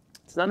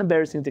 It's not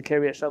embarrassing to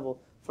carry a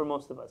shovel for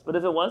most of us. But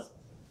if it was,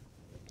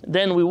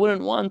 then we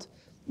wouldn't want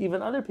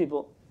even other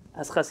people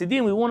As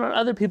Hasidim, we want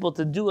other people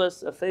to do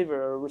us a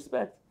favor or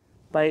respect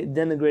by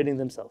denigrating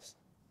themselves.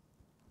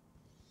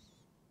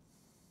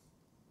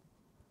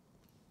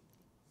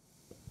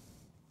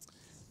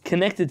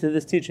 Connected to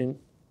this teaching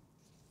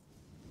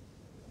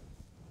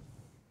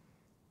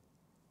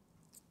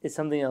is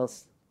something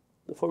else.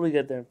 Before we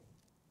get there,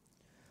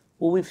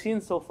 what we've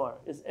seen so far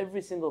is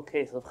every single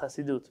case of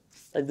Hasidut,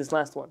 like this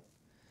last one.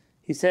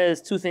 He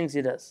says two things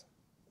he does.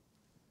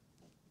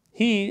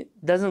 He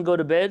doesn't go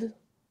to bed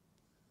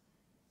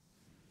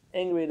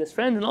angry at his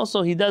friend, and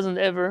also he doesn't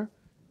ever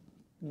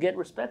get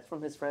respect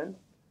from his friend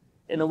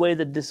in a way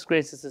that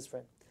disgraces his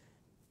friend.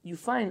 You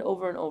find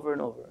over and over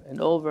and over and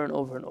over and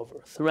over and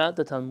over throughout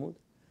the Talmud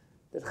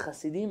that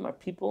Hasidim are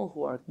people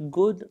who are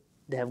good,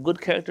 they have good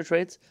character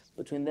traits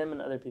between them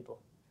and other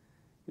people.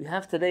 You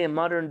have today a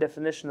modern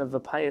definition of a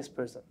pious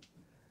person.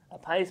 A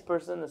pious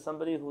person is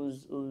somebody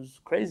who's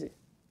crazy.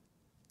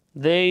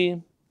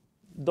 They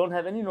don't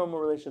have any normal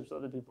relationships with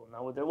other people,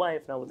 not with their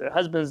wife, not with their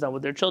husbands, not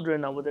with their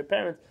children, not with their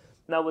parents,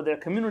 not with their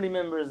community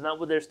members, not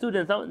with their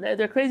students.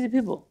 They're crazy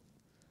people.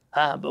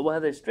 But why are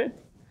they strict?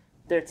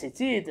 Their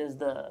tzitzit is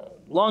the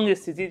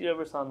longest tzitzit you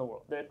ever saw in the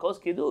world. Their kos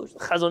kiddush,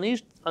 Chazon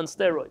Ish on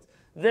steroids.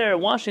 They're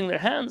washing their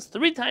hands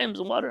 3 times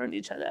in water in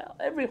each other.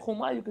 Every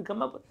chumah you could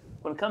come up with.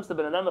 When it comes to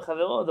Ben Adam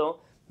v'Chavero,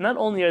 though, not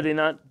only are they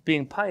not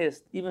being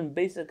pious, even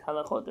basic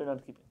halachot they're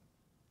not keeping.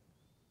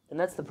 And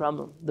that's the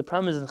problem. The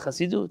problem is in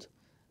Chassidut.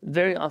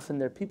 Very often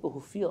there are people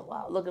who feel,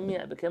 wow, look at me,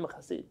 I became a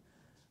Chassid.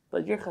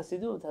 But your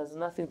Chassidut has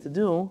nothing to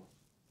do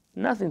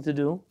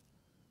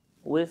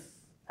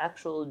with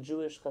actual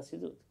Jewish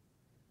Chassidut.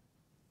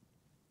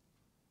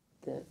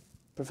 The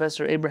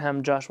Professor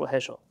Abraham Joshua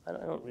Heschel, I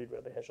don't read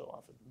Rabbi Heschel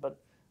often, but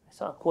I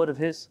saw a quote of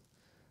his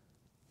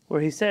where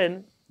he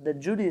said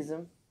that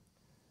Judaism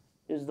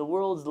is the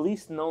world's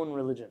least known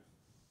religion.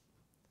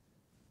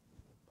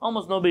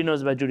 Almost nobody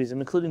knows about Judaism,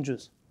 including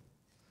Jews.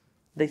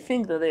 They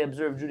think that they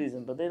observe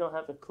Judaism, but they don't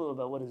have a clue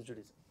about what is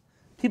Judaism.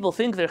 People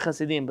think they're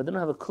Hasidim, but they don't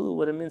have a clue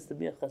what it means to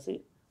be a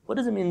Hasid. What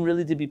does it mean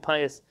really to be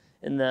pious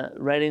in the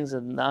writings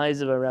and the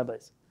eyes of our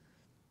rabbis?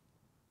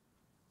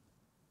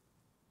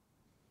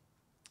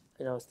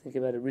 And I was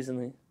thinking about it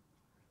recently.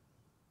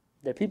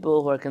 There are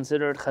people who are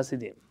considered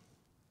Hasidim.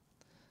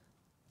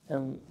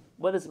 And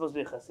what is supposed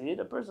to be a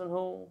Hasid? A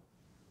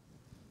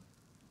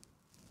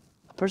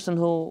person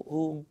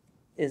who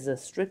is a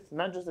strict,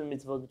 not just in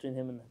mitzvot between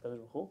him and HaKadosh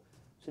Baruch Hu,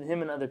 between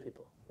him and other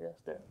people. Yes,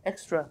 they're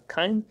extra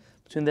kind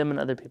between them and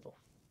other people.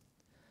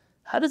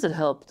 How does it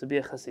help to be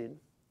a Hasid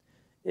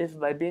if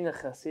by being a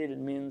Hasid it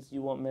means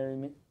you won't marry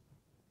me,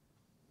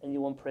 and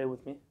you won't pray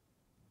with me,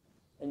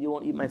 and you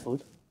won't eat my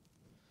food,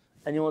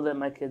 and you won't let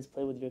my kids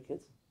play with your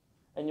kids,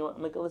 and you won't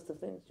make a list of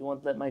things. You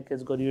won't let my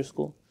kids go to your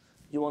school,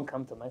 you won't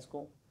come to my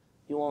school,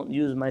 you won't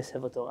use my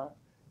Sefer Torah,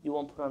 you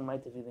won't put on my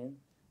tefillin,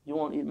 you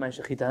won't eat my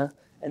shechita,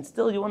 and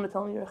still you want to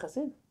tell me you're a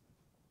Hasid?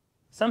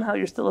 Somehow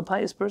you're still a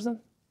pious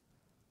person?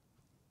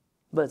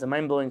 But it's a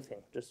mind-blowing thing,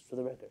 just for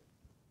the record.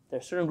 There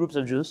are certain groups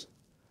of Jews,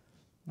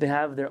 they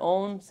have their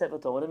own Sefer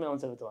Torah. What do you mean own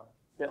Sefer Torah?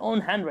 Their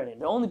own handwriting.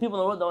 They're the only people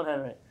in the world that own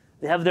handwriting.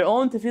 They have their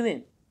own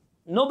tefillin.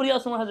 Nobody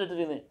else in the world has their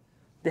tefillin.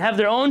 They have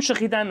their own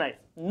shechita knife.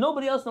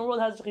 Nobody else in the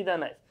world has a shechita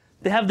knife.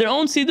 They have their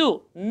own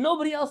siddur.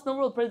 Nobody else in the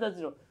world prays that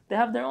siddur. They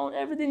have their own,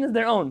 everything is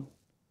their own.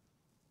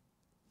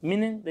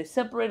 Meaning, they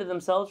separated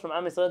themselves from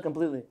Am Yisrael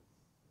completely.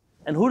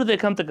 And who do they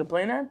come to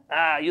complain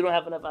at? You don't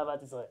have enough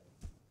Ahavat Yisrael.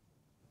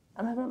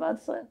 I don't have enough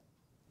Ahavat Yisrael.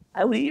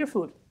 I would eat your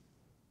food.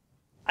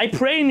 I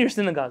pray in your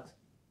synagogues.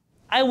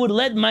 I would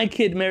let my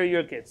kid marry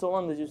your kid, so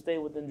long as you stay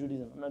within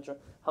Judaism. I'm not sure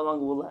how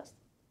long it will last.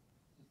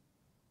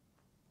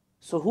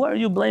 So who are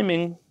you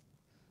blaming?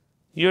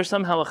 You're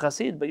somehow a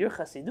Hasid, but your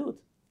Hasidut,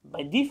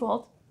 by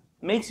default,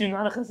 makes you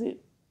not a Hasid.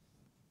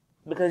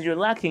 Because you're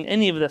lacking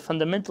any of the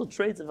fundamental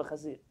traits of a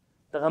Hasid.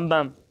 The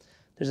Rambam,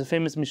 there's a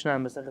famous Mishnah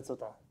in Masechet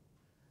Sotah.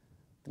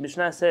 The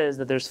Mishnah says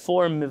that there's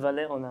 4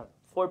 Mivalei Olam,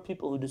 4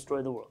 people who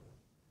destroy the world.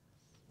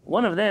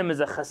 One of them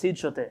is a Hasid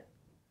Shoteh.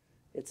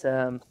 It's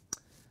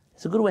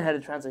a good way how to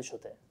translate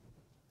Shoteh.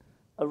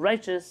 A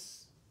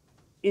righteous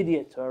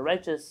idiot or a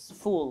righteous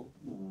fool.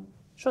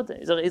 Shoteh.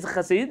 He's a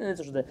Hasid and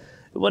it's a Shoteh.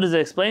 What does it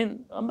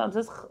explain? Rambam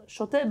says,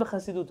 Shoteh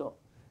b'chasiduto.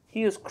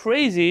 He is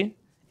crazy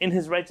in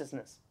his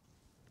righteousness.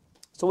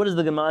 So what does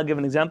the Gemara give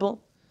an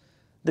example?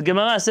 The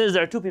Gemara says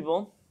there are 2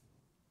 people.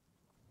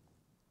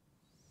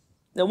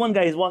 Now one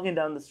guy is walking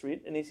down the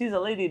street and he sees a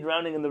lady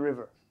drowning in the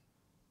river.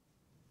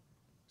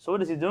 So what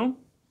does he do?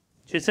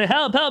 He should say,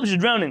 help, help, she's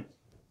drowning.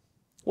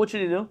 What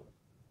should he do?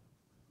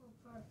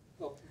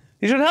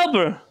 You should help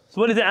her.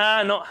 So what do you say?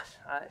 No,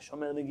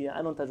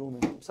 I don't touch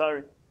women. I'm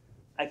sorry.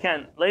 I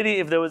can't. Lady,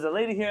 if there was a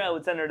lady here, I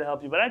would send her to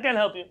help you, but I can't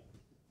help you.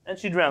 And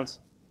she drowns.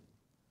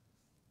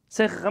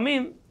 Say,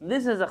 Chachamim,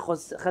 this is a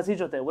Chasid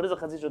Shoteh. What is a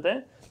Chasid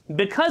Shoteh?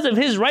 Because of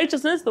his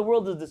righteousness, the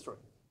world is destroyed.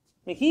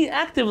 I mean, he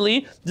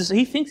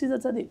thinks he's a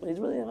tzaddik, but he's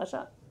really a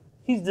rasha.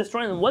 He's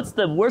destroying them. What's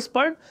the worst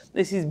part?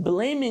 Is he's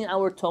blaming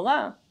our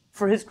Torah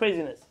for his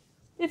craziness.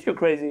 If you're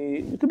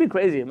crazy, you could be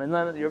crazy. I mean, it's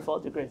not your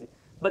fault you're crazy.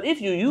 But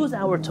if you use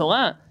our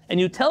Torah and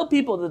you tell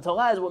people the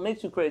Torah is what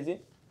makes you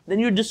crazy, then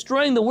you're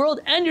destroying the world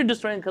and you're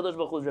destroying Kadosh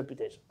Baruch Hu's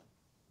reputation.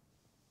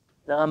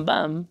 The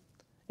Rambam,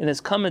 in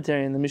his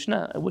commentary in the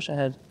Mishnah, I wish I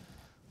had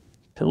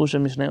Pirush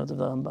Mishnah of the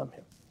Rambam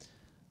here.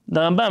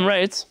 The Rambam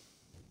writes,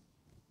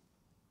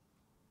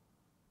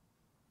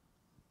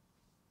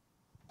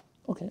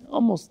 okay,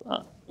 almost,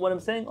 what I'm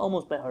saying,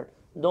 almost by heart.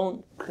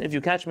 Don't, if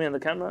you catch me on the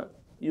camera,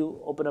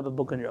 you open up a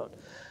book on your own.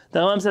 The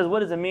Rambam says, what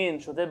does it mean,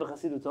 Shoteh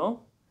b'chasiduto?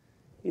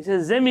 He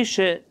says, Zemi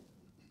she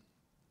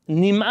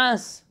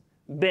nim'as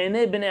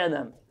b'nei bnei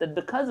adam. That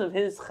because of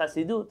his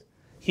chasidut,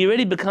 he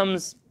already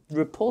becomes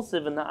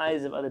repulsive in the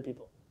eyes of other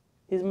people.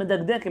 He's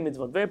medagdek in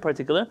mitzvot, very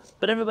particular,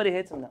 but everybody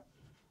hates him now.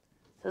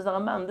 Says the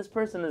Rambam, this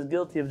person is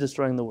guilty of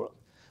destroying the world.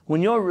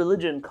 When your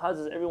religion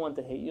causes everyone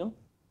to hate you,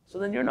 so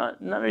then you're not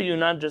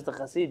just a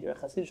chassid, you're a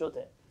chassid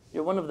shoteh.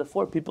 You're one of the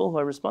 4 people who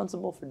are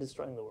responsible for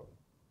destroying the world.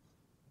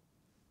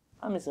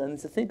 Am Yisrael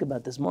needs to think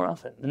about this more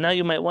often. And now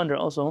you might wonder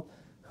also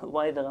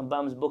why the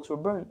Rambam's books were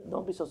burned.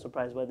 Don't be so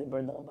surprised why they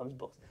burned the Rambam's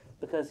books.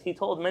 Because he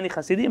told many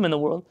chassidim in the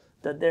world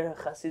that they're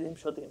chassidim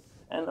shotim.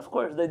 And of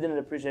course, they didn't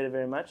appreciate it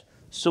very much.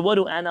 So what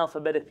do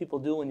analphabetic people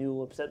do when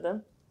you upset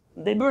them?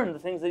 They burn the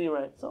things that you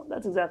write. So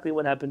that's exactly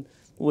what happened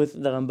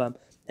with the Rambam.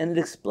 And it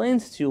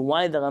explains to you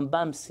why the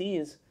Rambam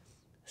sees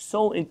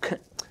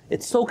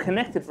it's so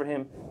connected for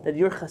him that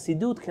your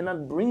chassidut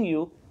cannot bring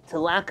you to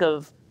lack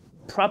of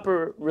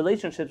proper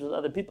relationships with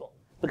other people.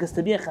 Because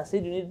to be a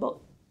chassid, you need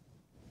both.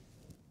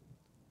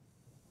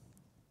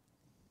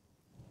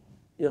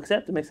 You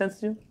accept? It makes sense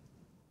to you?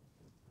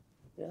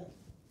 Yeah?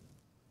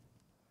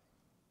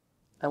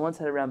 I once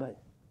had a rabbi,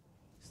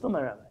 still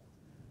my rabbi.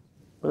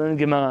 We learned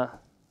Gemara,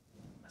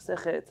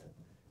 Masechet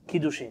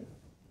Kiddushin.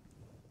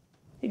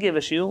 He gave a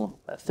shiur,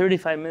 about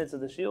 35 minutes of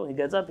the shiur, he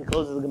gets up, he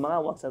closes the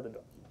Gemara, walks out the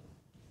door.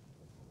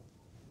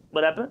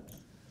 What happened?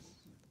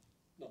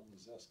 No one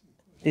was asking.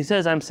 He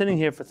says, I'm sitting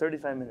here for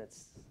 35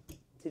 minutes,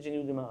 teaching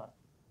you Gemara.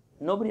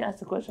 Nobody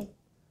asked a question.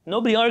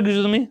 Nobody argues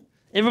with me.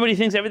 Everybody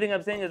thinks everything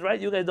I'm saying is right.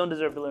 You guys don't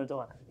deserve to learn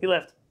Torah. He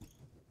left.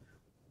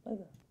 What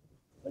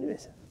do you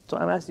say? So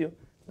I'm asking you,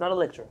 it's not a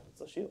lecture.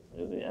 It's a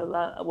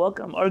shiur.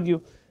 Welcome,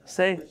 argue,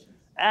 say,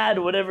 add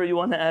whatever you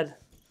want to add.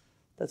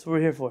 That's what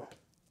we're here for.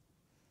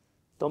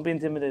 Don't be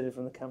intimidated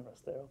from the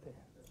cameras there, okay?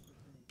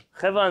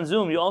 Cheva on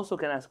Zoom, you also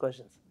can ask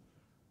questions.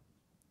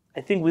 I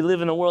think we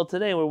live in a world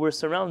today where we're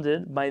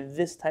surrounded by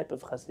this type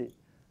of chassid.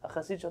 A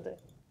chassid shoteh.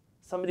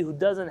 Somebody who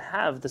doesn't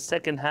have the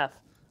second half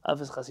of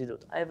his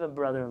chassidut. I have a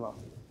brother-in-law.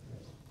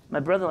 My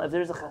brother-in-law, if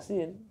there's a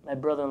chassid, my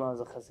brother-in-law is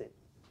a chassid.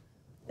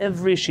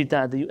 Every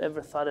shita that you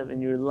ever thought of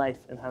in your life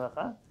in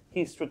halakha,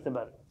 he's strict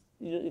about it.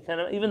 You kind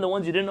of, even the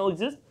ones you didn't know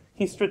exist,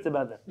 he's strict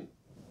about them.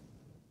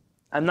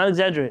 I'm not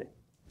exaggerating.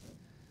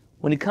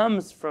 When he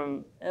comes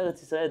from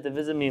Eretz Yisrael to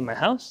visit me in my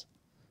house,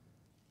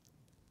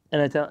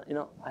 and I tell,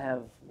 I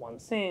have one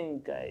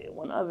sink,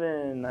 one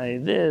oven,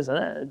 this,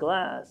 that,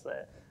 glass,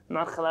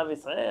 not chalav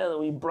Yisrael,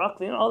 we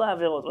broccoli, all the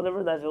avirot,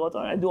 whatever the avirot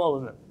are, I do all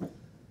of them.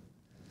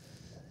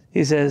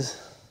 He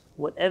says,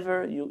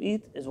 whatever you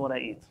eat is what I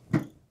eat.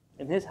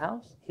 In his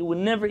house, he would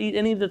never eat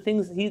any of the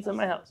things he eats in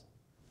my house.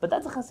 But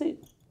that's a chassid.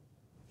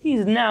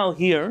 He's now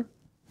here.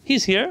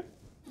 He's here.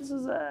 This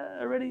is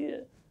already...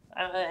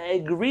 I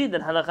agree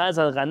that halakha is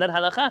halakha, and that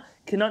halakha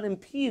cannot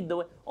impede the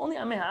way. Only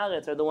Amei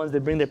Haaretz are the ones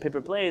that bring their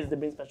paper plates, they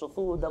bring special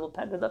food, double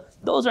packed stuff.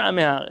 Those are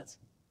Amei Haaretz.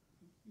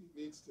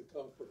 He needs to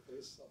come for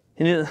Pesach.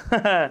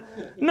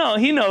 No,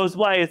 he knows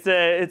why it's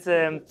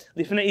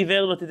Lifnei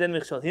Iver lo titen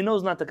michshot. He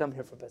knows not to come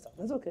here for Pesach.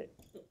 That's okay.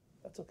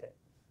 That's okay.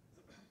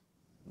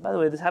 By the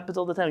way, this happens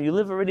all the time. You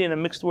live already in a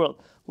mixed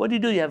world. What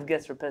do? You have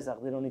guests for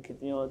Pesach. They don't eat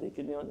kitniyot.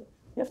 You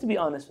have to be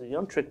honest with it. You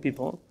don't trick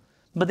people.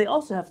 But they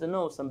also have to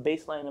know some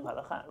baseline of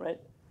halakha, right?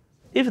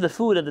 If the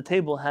food at the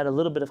table had a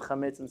little bit of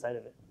chametz inside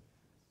of it,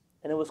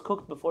 and it was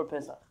cooked before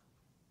Pesach,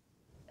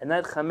 and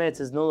that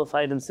chametz is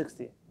nullified in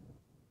 60.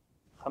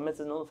 Chametz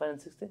is nullified in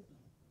 60?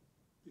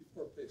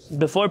 Before Pesach.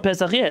 Before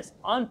Pesach, yes.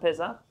 On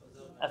Pesach,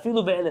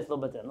 afilu be'elef lo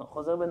batel. No,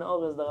 chozer ben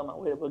or is the rama.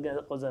 Wait, we'll get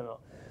chozer no.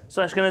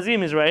 So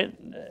Ashkenazim is right.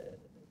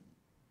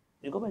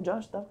 You go by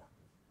Josh, Dav?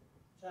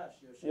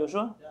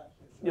 Yoshua?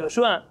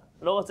 Yoshua.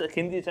 לא רוצה,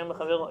 קינדי שם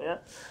לחברו, yeah?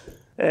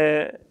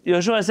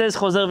 Yoshua says,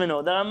 חוזר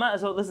ונו.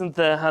 So listen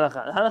to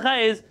halakha.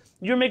 Halakha is,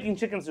 you're making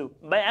chicken soup.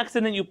 By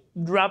accident, you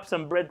drop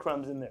some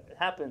breadcrumbs in there. It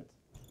happens.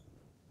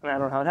 I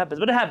don't know how it happens,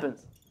 but it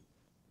happens.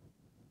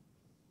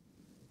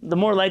 The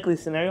more likely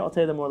scenario, I'll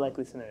tell you the more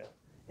likely scenario.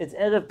 It's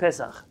Erev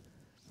Pesach.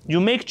 You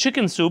make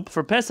chicken soup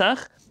for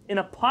Pesach in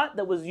a pot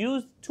that was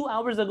used 2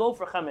 hours ago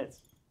for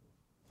chametz.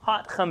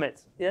 Hot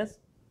chametz, yes?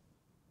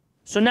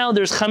 So now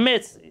there's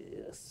chametz,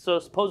 so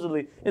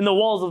supposedly, in the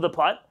walls of the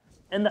pot,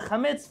 and the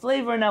chametz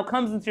flavor now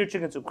comes into your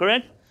chicken soup,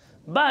 correct?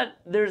 But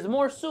there's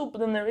more soup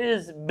than there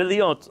is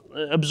biliot,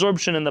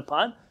 absorption in the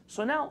pot.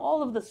 So now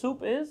all of the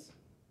soup is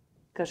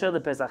kasher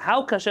lePesach.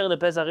 How kasher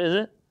lePesach is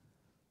it?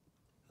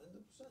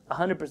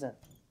 100%.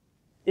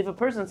 If a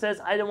person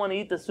says, I don't want to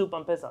eat the soup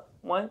on Pesach,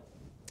 why?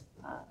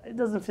 It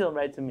doesn't feel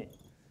right to me.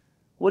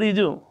 What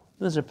do?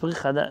 This is a Pri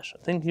Chadash.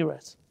 I think he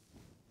writes.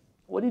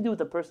 What do you do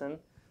with a person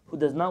who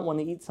does not want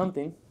to eat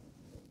something?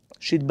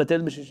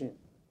 Shitbatel b'shishim.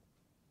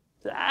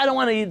 So I don't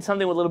want to eat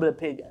something with a little bit of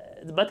pig.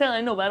 It's batel,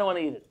 I know, but I don't want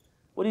to eat it.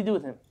 What do you do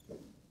with him?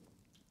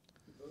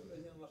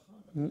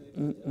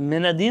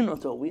 Menadin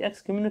oto. We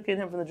excommunicate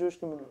him from the Jewish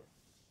community.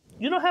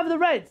 You don't have the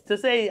right to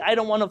say, I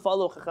don't want to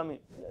follow Chachamim.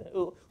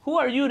 Who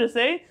are you to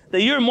say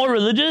that you're more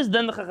religious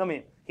than the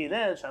Chachamim?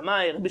 Hillel,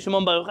 Shammai, Rabbi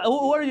Shimon Bar Yochai.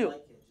 Who are you?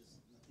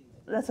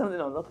 That's something,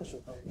 no, not kosher.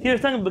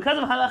 Here's talking because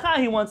of halakha,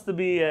 he wants to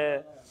be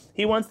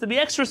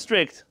extra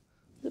strict.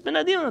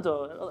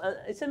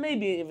 I said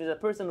maybe if it's a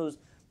person who's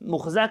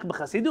muchzak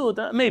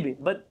b'chasidut, maybe.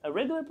 But a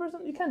regular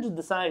person, you can't just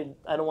decide,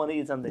 I don't want to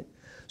eat something.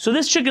 So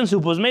this chicken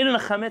soup was made in a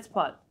chametz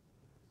pot.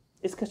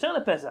 It's kasher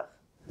lePesach.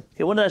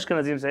 Okay, what does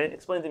Ashkenazim say?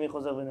 Explain to me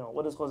chozer v'neor.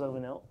 What is chozer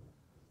v'neor?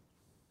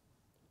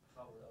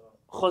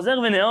 Chozer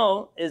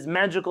v'neor is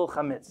magical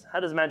chametz. How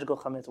does magical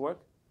chametz work?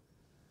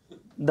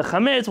 The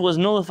chametz was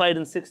nullified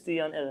in 60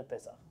 on Erev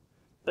Pesach.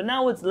 But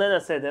now it's Leil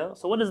HaSeder.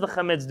 So what does the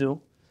chametz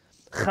do?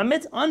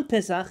 Chametz on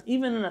Pesach,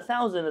 even in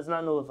 1,000, is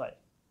not nullified.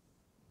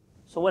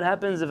 So what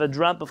happens if a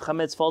drop of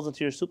chametz falls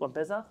into your soup on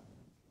Pesach?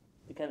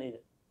 You can't eat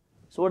it.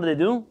 So what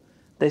do?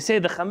 They say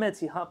the chametz,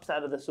 he hops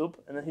out of the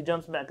soup, and then he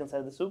jumps back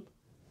inside the soup,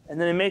 and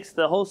then he makes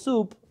the whole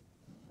soup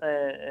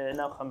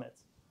now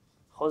chametz.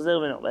 Chozer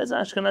v'neor. That's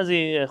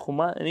Ashkenazi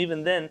chuma, and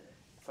even then,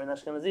 for an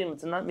Ashkenazim,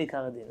 it's not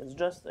mikaradin. It's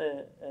just,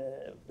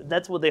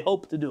 that's what they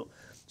hope to do.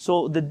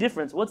 So the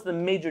difference, what's the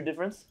major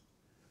difference?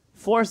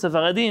 For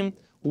Sephardim,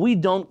 we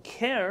don't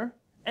care,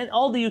 and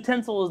all the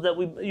utensils that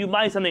you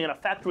buy something in a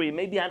factory,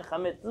 maybe had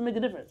chametz, doesn't make a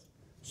difference.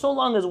 So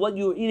long as what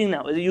you're eating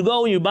now, you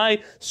go and you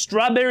buy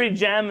strawberry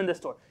jam in the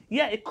store.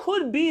 Yeah, it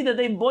could be that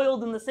they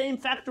boiled in the same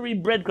factory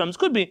breadcrumbs,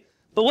 could be.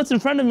 But what's in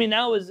front of me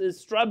now is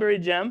strawberry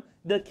jam.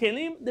 The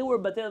kelim, they were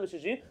batel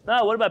b'shishi.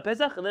 Now, what about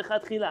Pesach?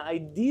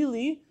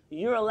 Ideally,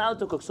 you're allowed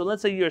to cook. So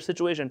let's say you're a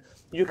situation.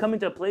 You're coming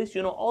to a place,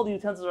 you know all the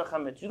utensils are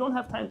chametz. You don't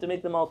have time to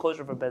make them all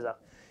kosher for Pesach.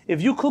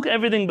 If you cook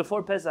everything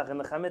before Pesach in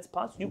the chametz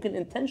pots, you can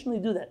intentionally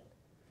do that.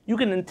 You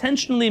can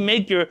intentionally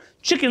make your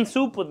chicken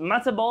soup with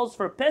matzah balls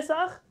for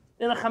Pesach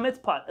in a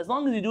chametz pot, as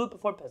long as you do it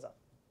before Pesach.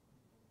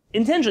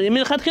 Intentionally.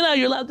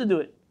 You're allowed to do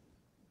it.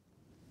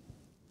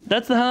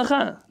 That's the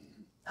halakha.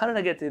 How did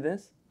I get to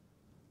this?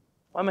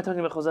 Why am I talking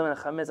about chozer and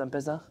chametz on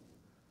Pesach?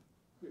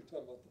 You're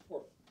talking about the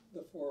four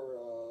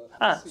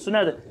so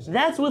now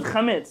that's with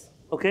chametz,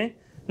 okay?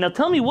 Now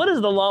tell me, what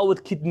is the law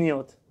with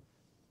kitniot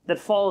that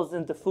falls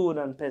into food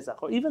on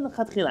Pesach, or even the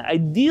chatchila?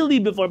 Ideally,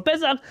 before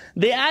Pesach,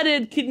 they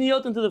added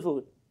kitniot into the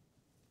food.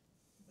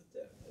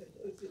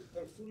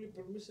 They're fully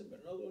permissible,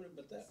 not only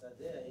batel.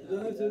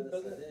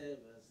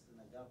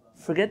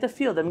 Forget the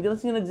field. I'm going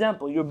to give you an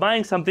example. You're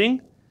buying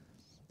something.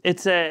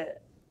 It's a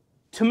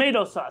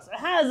tomato sauce. It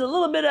has a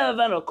little bit of,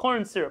 I don't know,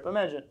 corn syrup.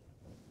 Imagine.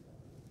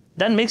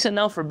 That makes it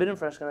now forbidden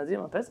for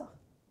Ashkenazim on Pesach.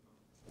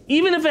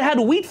 Even if it had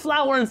wheat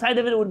flour inside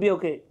of it, it would be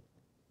okay.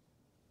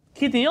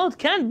 Kitniot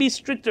can't be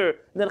stricter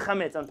than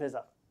chametz on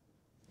Pesach.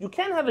 You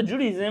can't have a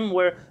Judaism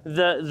where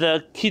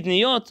the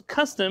kitniot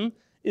custom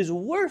is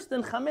worse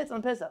than chametz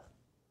on Pesach.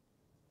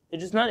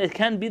 It's just not. It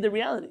can't be the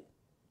reality.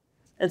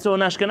 And so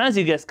an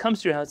Ashkenazi guest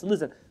comes to your house and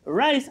listen,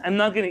 rice I'm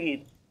not going to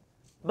eat.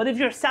 But if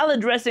your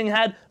salad dressing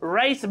had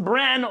rice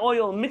bran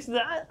oil mixed with,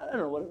 I don't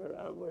know,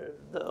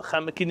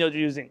 whatever the kitniot you're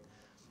using,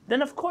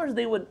 then of course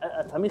they would,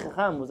 a Tamich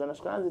Chacham, was an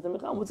Ashkenazi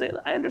Tamich Chacham, would say,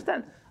 I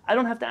understand. I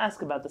don't have to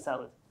ask about the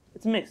salad.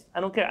 It's mixed. I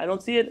don't care. I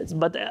don't see it. It's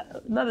but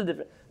not a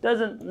different.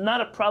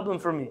 Not a problem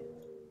for me.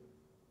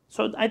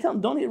 So I tell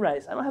him, don't eat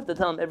rice. I don't have to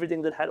tell him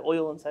everything that had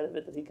oil inside of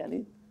it that he can't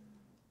eat.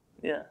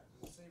 Yeah.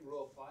 The same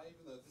rule apply,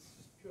 even though this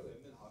is purely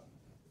a minhag.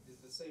 Is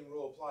the same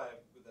rule apply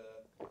with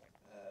the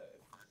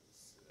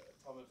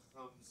Talmud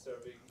Chacham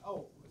serving?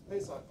 Oh, it's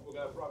Pesach. We're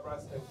going to have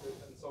rice and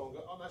so on.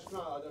 Oh,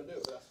 Ashkenaz, I don't do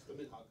it, but that's the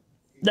minhag.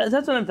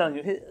 That's what I'm telling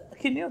you.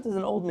 Kitniot is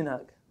an old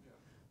minhag.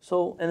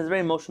 So, and it's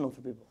very emotional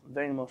for people.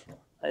 Very emotional.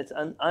 It's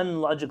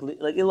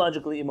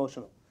illogically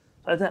emotional.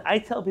 So I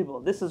tell people,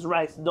 this is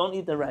rice, don't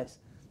eat the rice.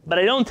 But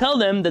I don't tell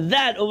them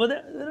that over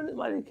there,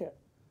 why do you care?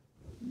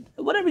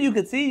 Whatever you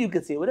could see, you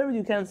could see. Whatever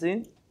you can't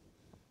see,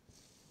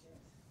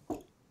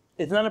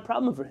 it's not a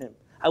problem for him.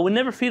 I would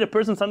never feed a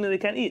person something they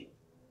can't eat.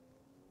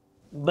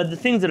 But the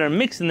things that are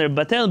mixed in their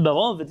batel,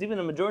 barov, it's even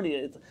a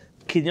majority.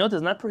 Kitniot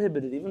is not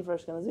prohibited, even for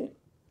Ashkenazim.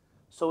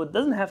 So it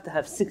doesn't have to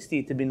have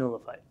 60 to be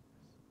nullified.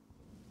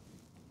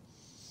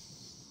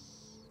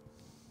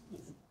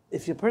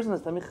 If your person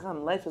is Tamich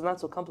Chacham, life is not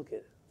so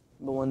complicated.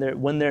 But when they're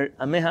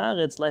Amei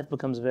Haaretz, life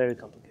becomes very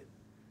complicated.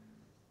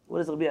 What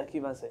does Rabbi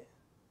Akiva say?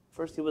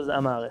 First he was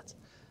Am Haaretz.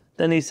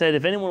 Then he said,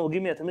 if anyone will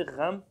give me a Tamich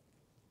Chacham,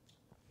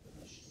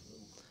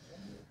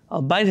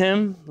 I'll bite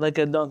him like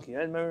a donkey.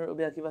 Right? Remember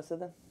Rabbi Akiva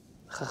said that?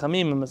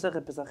 Chachamim and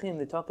Masechet Pesachim,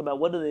 they talk about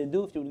what do they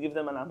do if you would give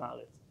them an Am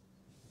Haaretz.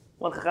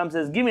 One Chacham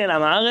says, give me an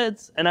Am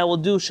Haaretz and I will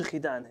do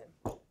Shechita on him.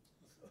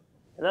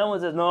 And the other one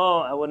says, no,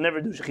 I would never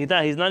do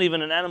shechita. He's not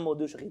even an animal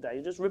to do shechita.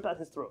 You just rip out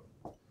his throat.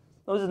 The other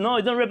one says, no,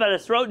 you don't rip out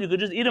his throat. You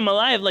could just eat him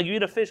alive like you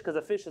eat a fish, because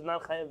a fish is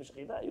not chayav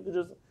b'shechita. You could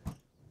just...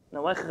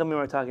 Now, why Chachamim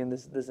are talking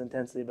this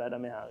intensely about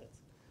Amei Haaretz?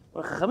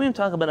 When Chachamim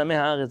talk about Amei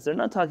Haaretz, they're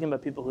not talking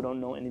about people who don't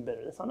know any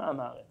better. That's not Am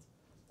Haaretz.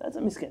 That's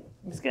a miskin.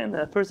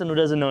 Miskin, a person who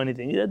doesn't know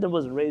anything. He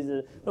wasn't raised,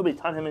 nobody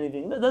taught him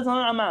anything. That's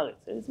not an Am Haaretz.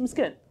 It's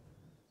miskin.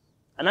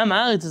 An Am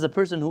Haaretz is a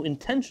person who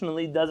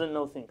intentionally doesn't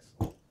know things.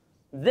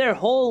 Their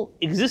whole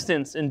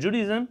existence in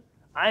Judaism,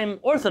 I'm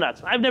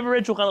Orthodox. I've never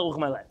read Shulchan Aruch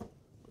in my life.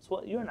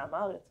 So you're an Am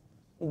Haaretz.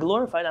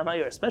 Glorified Am Haaretz.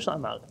 You're a special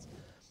Am Haaretz.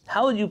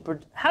 How do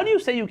you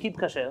say you keep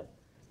kasher?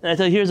 And I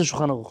tell you, here's the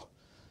Shulchan Aruch.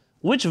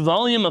 Which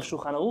volume of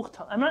Shulchan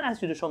Aruch? I'm not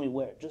asking you to show me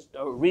where. Just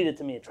read it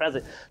to me,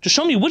 translate. Just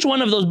show me which one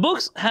of those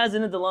books has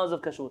in it the laws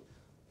of kashrut.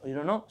 Oh, you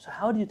don't know? So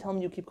how do you tell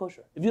me you keep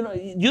kosher? If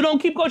you don't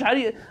keep kosher, how do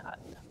you?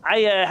 I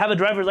have a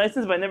driver's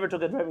license, but I never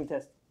took a driving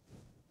test.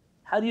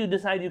 How do you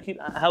decide you keep?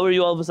 How are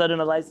you all of a sudden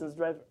a licensed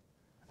driver?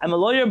 I'm a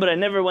lawyer, but I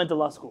never went to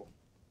law school.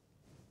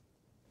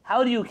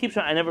 How do you keep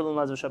Shabbat? I never learned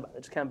laws of Shabbat.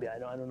 It just can't be. I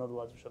don't know the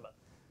laws of Shabbat.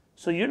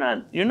 So you're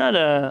not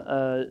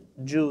a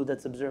Jew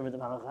that's observant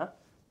of halakha.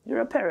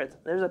 You're a parrot.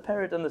 There's a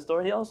parrot in the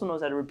store. He also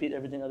knows how to repeat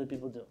everything other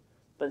people do.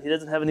 But he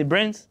doesn't have any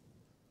brains.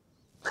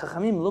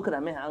 Chachamim look at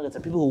Amei Haaretz are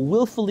people who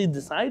willfully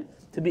decide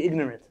to be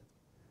ignorant.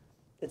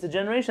 It's a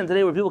generation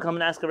today where people come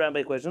and ask a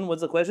rabbi a question.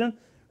 What's the question?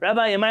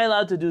 Rabbi, am I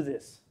allowed to do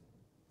this?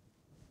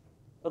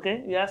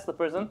 Okay, you ask the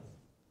person,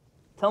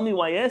 tell me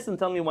why yes and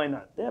tell me why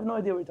not. They have no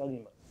idea what you're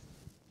talking about.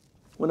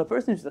 When a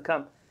person used to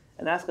come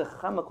and ask a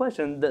chacham a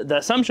question, the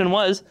assumption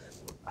was,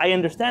 I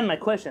understand my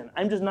question.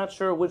 I'm just not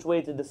sure which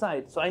way to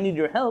decide. So I need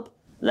your help.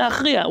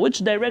 Which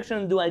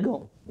direction do I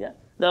go? Yeah.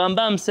 The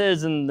Rambam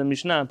says in the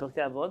Mishnah,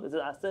 Pirkei Avot, it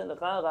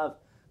says,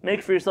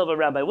 make for yourself a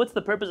rabbi. What's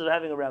the purpose of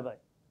having a rabbi?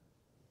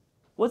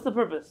 What's the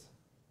purpose?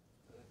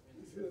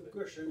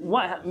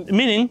 Why?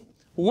 Meaning,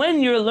 when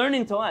you're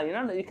learning Torah,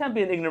 you can't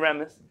be an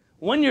ignoramus.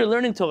 When you're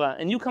learning Torah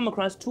and you come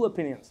across two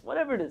opinions,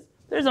 whatever it is,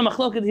 there's a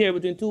machloket here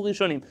between two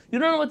Rishonim. You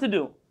don't know what to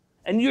do.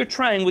 And you're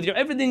trying with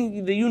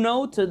everything that you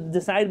know to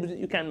decide, but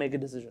you can't make a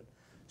decision.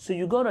 So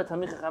you go to a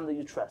Talmid Chacham that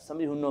you trust,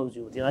 somebody who knows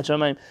you. You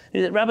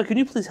say, Rabbi, could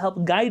you please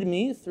help guide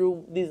me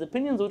through these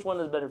opinions? Which one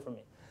is better for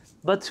me?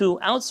 But to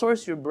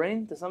outsource your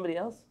brain to somebody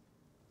else,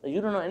 that you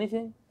don't know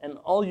anything, and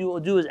all you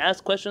do is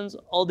ask questions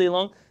all day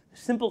long,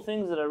 simple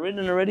things that are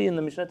written already in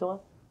the Mishneh Torah,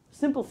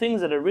 simple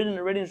things that are written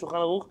already in Shulchan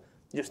Aruch,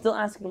 you're still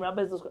asking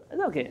rabbis those questions.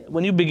 It's okay,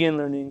 when you begin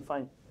learning,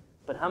 fine.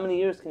 But how many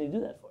years can you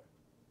do that for?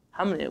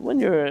 When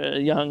you're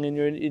young and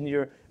you're in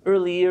your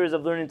early years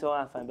of learning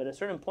Torah, fine. But at a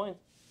certain point,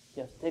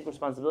 you have to take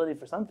responsibility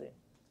for something.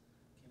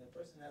 Can a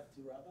person have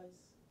two rabbis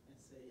and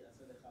say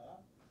Aseh Lecha?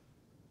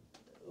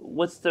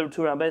 What's the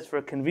two rabbis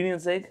for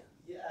convenience sake?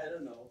 Yeah, I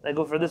don't know. I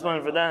go for this one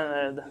and for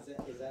that.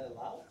 Is that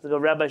allowed? To go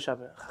Rabbi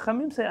Shaper.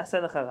 Chachamim say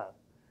Aseh Lecha.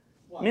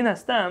 Min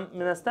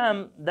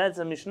hastam, that's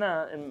a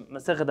Mishnah in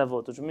Masechet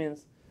Avot, which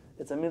means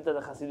it's a milta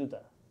de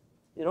Chasiduta.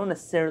 You don't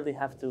necessarily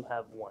have to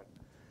have one.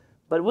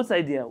 But what's the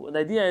idea? The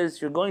idea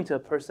is you're going to a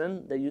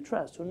person that you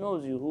trust, who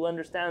knows you, who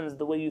understands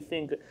the way you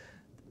think.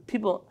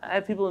 I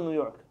have people in New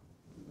York.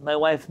 My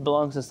wife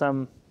belongs to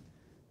some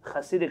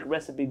Hasidic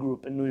recipe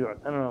group in New York.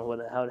 I don't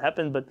know how it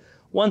happened, but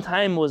one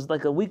time was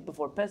like a week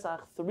before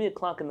Pesach, 3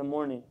 o'clock in the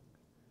morning.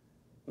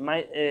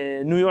 My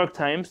New York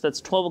times,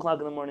 that's 12 o'clock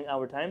in the morning,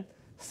 our time.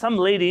 Some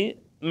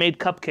lady made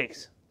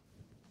cupcakes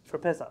for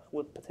Pesach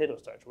with potato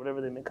starch,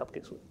 whatever they make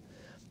cupcakes with.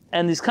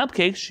 And these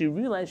cupcakes, she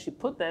realized she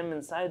put them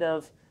inside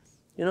of,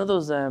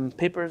 those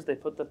papers they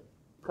put the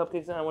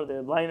cupcakes in, what are they,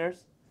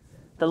 liners?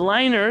 The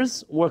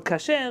liners were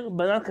kasher,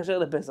 but not kasher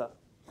le Pesach.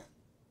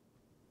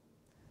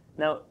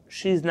 Now,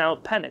 she's now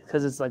panicked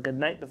because it's like a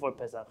night before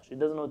Pesach. She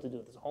doesn't know what to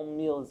do. This whole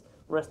meal is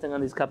resting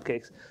on these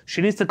cupcakes.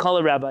 She needs to call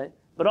a rabbi,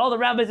 but all the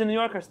rabbis in New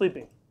York are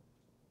sleeping.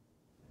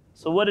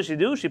 So what does she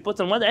do? She puts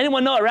on one.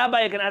 Anyone know a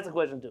rabbi I can ask a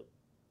question to?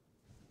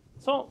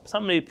 So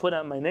somebody put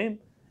out my name,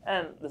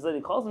 and this lady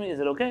calls me. Is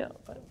it okay? Oh,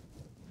 fine.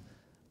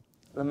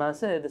 Lama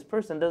said, this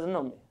person doesn't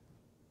know me.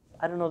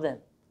 I don't know them.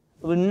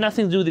 We have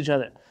nothing to do with each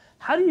other.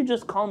 How do you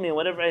just call me and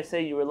whatever I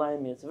say you rely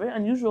on me? It's very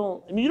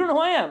unusual. You don't know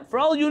who I am. For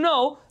all you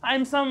know,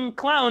 I'm some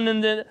clown.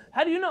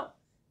 How do you know?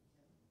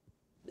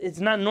 It's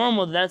not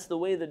normal. That's the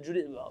way that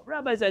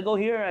rabbis, I go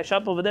here, I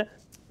shop over there.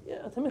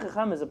 Yeah, Talmid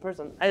Chacham is a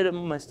person. I had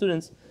my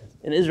students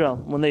in Israel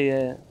when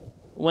they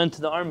went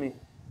to the army.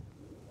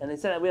 And they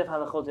said, we have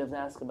halachot, you have to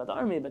ask about the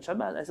army, about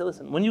Shabbat. I said,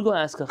 listen, when you go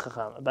ask a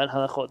Chacham about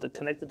halachot that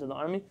connected to the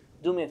army,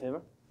 do me a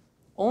favor.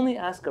 Only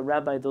ask a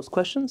rabbi those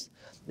questions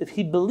if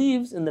he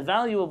believes in the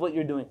value of what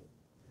you're doing.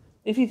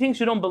 If he thinks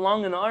you don't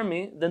belong in the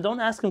army, then don't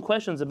ask him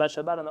questions about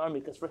Shabbat in the army,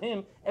 because for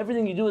him,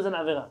 everything you do is an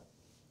avera.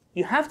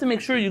 You have to make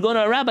sure you go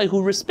to a rabbi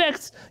who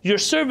respects your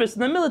service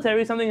in the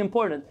military, something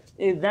important.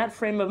 In that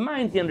frame of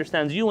mind, he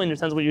understands you,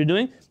 understands what you're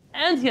doing,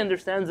 and he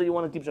understands that you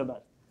want to keep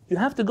Shabbat. You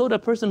have to go to a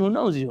person who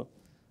knows you.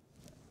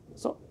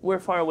 So we're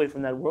far away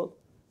from that world,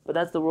 but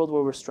that's the world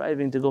where we're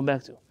striving to go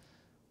back to.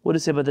 What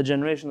does it say about the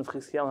generation of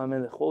Chizkiyahu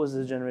HaMelech? What was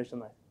his generation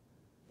like?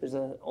 There's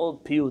an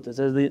old piyut that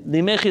says,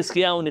 Limei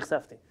Chizkiyahu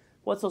nichsafti.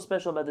 What's so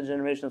special about the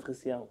generation of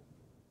Chizkiyahu?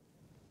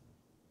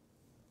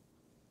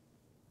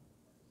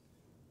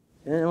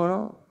 Anyone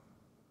know?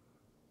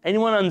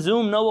 Anyone on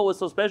Zoom know what was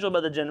so special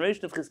about the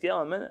generation of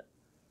Chizkiyahu HaMelech? It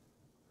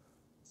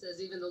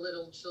says even the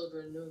little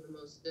children knew the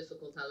most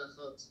difficult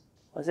halachot.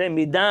 I say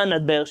Midan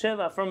at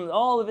Beersheba, from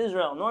all of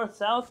Israel, north,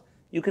 south,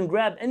 you can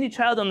grab any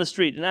child on the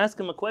street and ask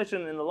him a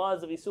question in the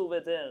laws of Isul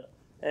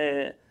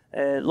Veter,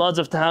 laws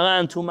of Tahara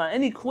and Tuma.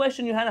 Any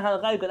question you had in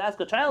Halakha, you could ask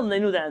a child and they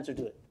knew the answer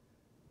to it.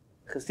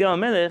 Chizkiyahu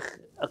HaMelech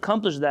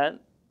accomplished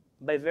that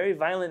by very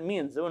violent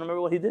means. Anyone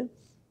remember what he did?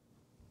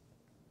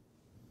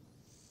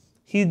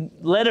 He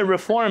led a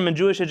reform in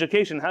Jewish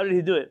education. How did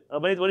he do it?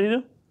 Rabbanit, what did he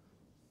do?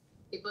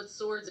 He put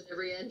swords at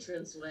every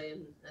entranceway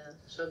and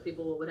showed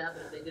people what would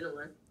happen if they didn't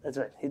learn. That's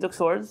right. He took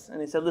swords and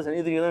he said, listen,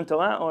 either you learn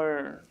Torah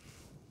or...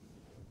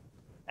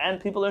 And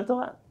people learn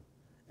Torah.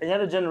 And you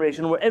had a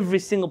generation where every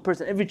single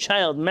person, every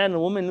child, man and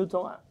woman knew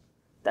Torah.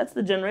 That's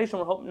the generation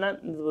we're hoping,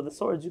 not with the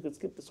swords, you could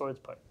skip the swords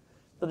part.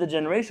 But the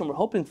generation we're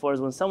hoping for is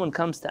when someone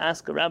comes to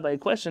ask a rabbi a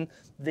question,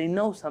 they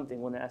know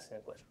something when they're asking a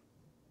question.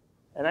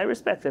 And I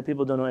respect that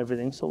people don't know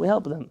everything, so we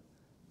help them.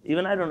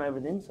 Even I don't know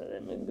everything, so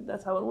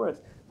that's how it works.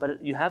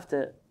 But you have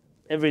to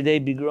every day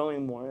be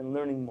growing more and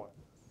learning more.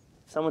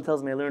 If someone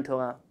tells me I learn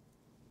Torah,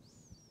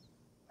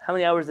 how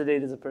many hours a day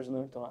does a person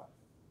learn Torah?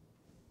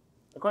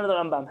 According to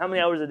the Rambam, how many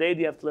hours a day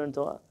do you have to learn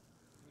Torah?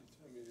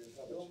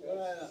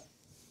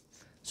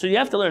 So you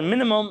have to learn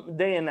minimum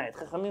day and night.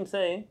 Chachamim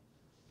say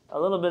a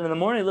little bit in the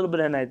morning, a little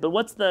bit at night. But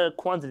what's the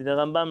quantity? The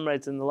Rambam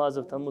writes in the laws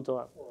of Talmud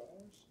Torah.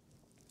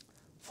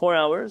 4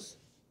 hours.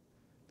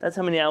 That's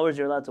how many hours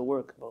you're allowed to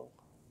work.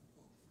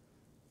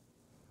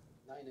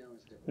 9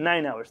 hours.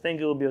 9 hours. Thank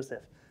you, Rabbi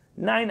Yosef.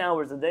 9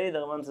 hours a day. The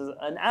Rambam says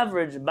an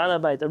average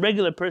balabait, a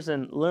regular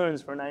person,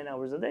 learns for 9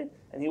 hours a day,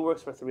 and he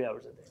works for 3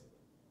 hours a day.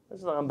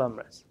 That's what the Rambam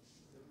writes.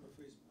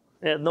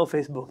 Yeah, no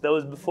Facebook. That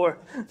was before.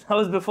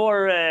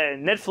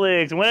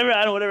 Netflix and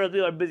whatever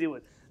people are busy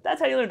with.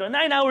 That's how you learn Torah.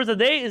 9 hours a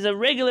day is a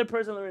regular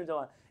person learning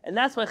Torah, and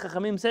that's why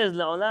Chachamim says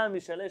La'olam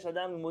yishalesh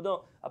adam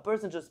limudo. A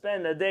person should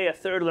spend a day, a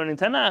third learning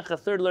Tanakh, a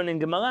third learning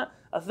Gemara,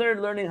 a third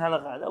learning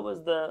Halakha. That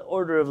was the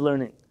order of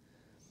learning.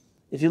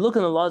 If you look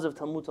in the laws of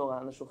Talmud Torah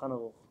and the Shulchan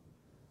Aruch,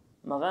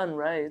 Maran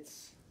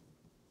writes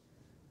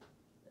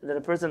that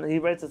a person, he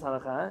writes this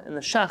Halakha, and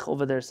the Shach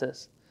over there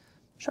says,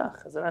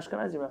 Shach is an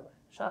Ashkenazi rabbi.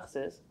 Shach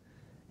says,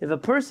 if a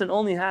person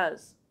only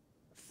has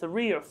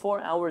 3 or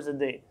 4 hours a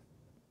day,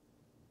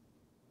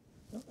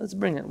 let's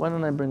bring it. Why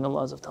don't I bring the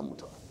laws of Talmud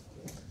Torah?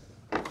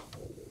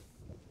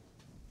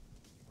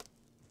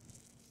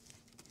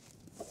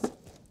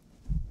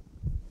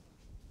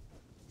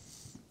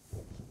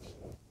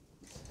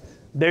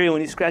 Barry,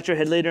 when you scratch your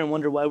head later and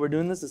wonder why we're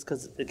doing this, it's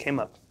because it came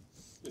up.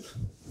 Enough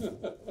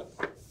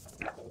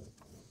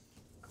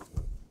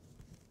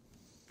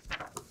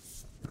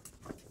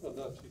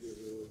to get a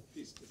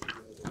piece together.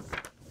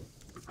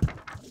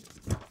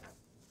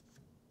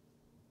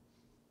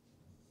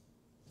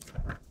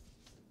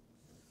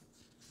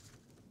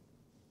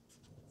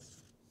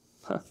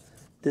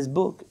 This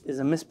book is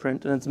a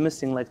misprint and it's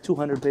missing like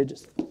 200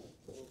 pages.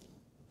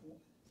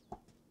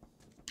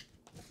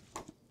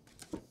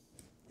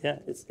 Yeah,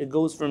 it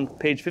goes from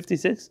page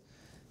 56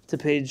 to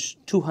page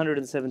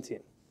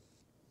 217.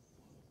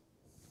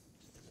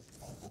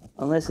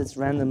 Unless it's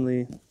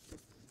randomly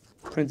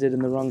printed in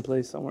the wrong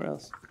place somewhere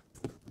else.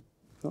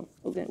 No?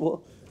 Okay,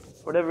 well,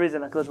 for whatever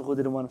reason, HaKadosh Baruch Hu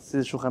didn't want to see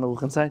the Shulchan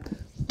Aruch inside.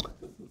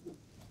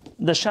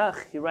 The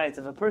Shach, he writes,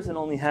 if a person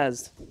only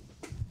has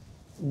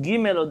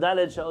Gimel or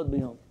Daled Sha'ot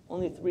B'yom,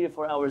 only 3 or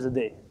 4 hours a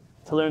day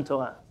to learn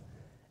Torah.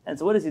 And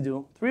so what does he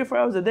do? 3 or 4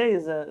 hours a day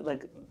is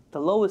like the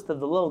lowest of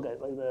the low guys,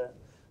 like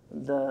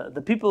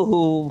the people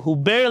who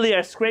barely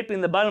are scraping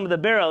the bottom of the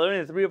barrel,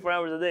 learning 3 or 4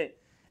 hours a day.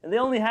 And they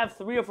only have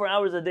 3 or 4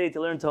 hours a day to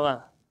learn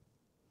Torah.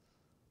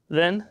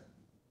 Then,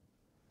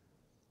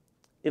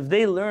 if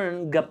they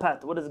learn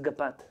Gapat, what is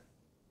Gapat?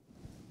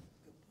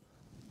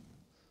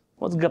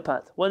 What's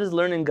Gapat? What does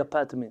learning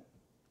Gapat mean?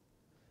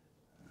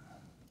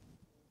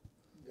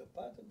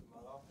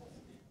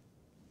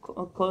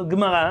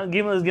 Gemara,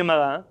 Gimel is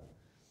Gemara.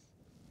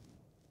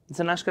 It's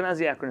an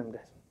Ashkenazi acronym,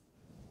 guys.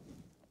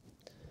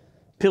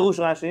 Pirush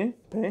Rashi,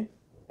 P,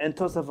 and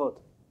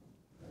Tosafot.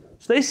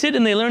 So they sit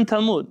and they learn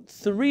Talmud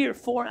 3 or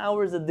 4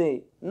 hours a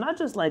day. Not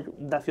just like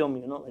Daf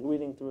Yomi, like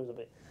reading through the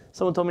day.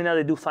 Someone told me now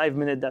they do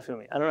 5-minute Daf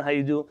Yomi. I don't know how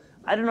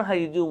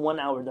you do 1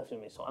 hour Daf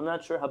Yomi. So I'm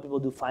not sure how people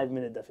do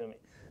 5-minute Daf Yomi.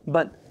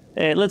 But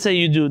let's say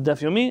you do Daf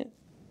Yomi.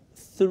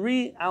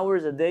 3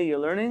 hours a day you're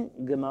learning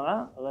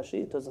Gemara,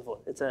 Rashi,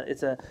 Tosafot.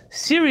 It's a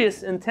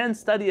serious, intense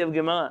study of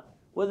Gemara.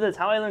 Whether it's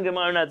how I learn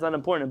Gemara or not, it's not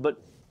important. But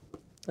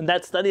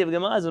that study of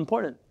Gemara is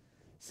important.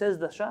 Says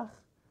the Shach,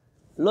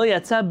 Lo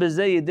yatsa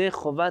b'zeh yedei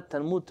chovat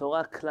Talmud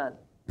Torah klal.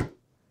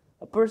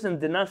 A person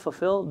did not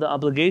fulfill the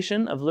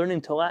obligation of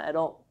learning Torah at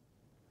all.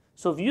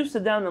 So if you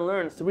sit down and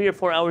learn 3 or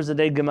 4 hours a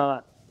day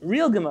Gemara,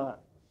 real Gemara,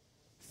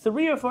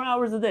 3 or 4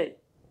 hours a day,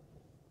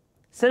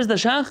 says the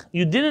Shach,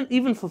 you didn't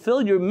even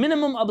fulfill your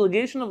minimum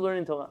obligation of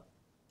learning Torah.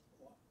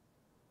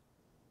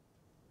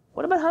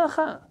 What about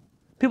halakha?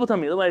 People tell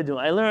me, what do I do?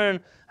 I learn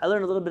a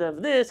little bit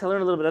of this, I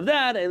learn a little bit of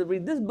that, I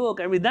read this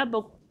book, I read that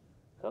book.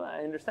 So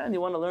I understand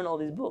you want to learn all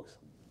these books.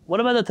 What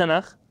about the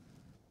Tanakh?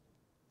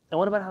 And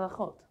what about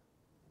halachot?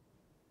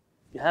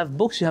 You have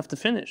books you have to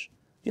finish.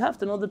 You have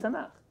to know the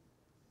Tanakh.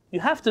 You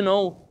have to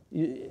know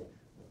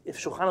If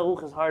Shulchan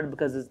Aruch is hard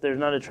because there's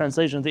not a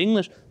translation into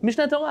English,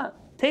 Mishnah Torah.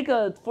 Take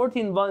a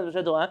 14 volume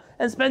Mishnah Torah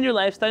and spend your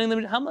life studying the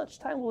Mishnah. How much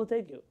time will it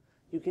take you?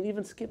 You can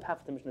even skip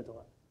half the Mishnah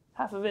Torah.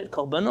 Half of it,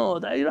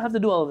 Korbanot, you don't have to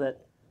do all of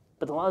that.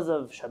 But the laws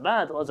of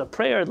Shabbat, the laws of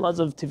prayer, the laws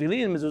of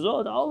Tefillin,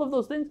 Mezuzot, all of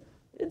those things,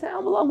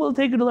 how long will it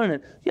take you to learn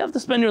it? You have to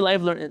spend your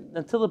life learning it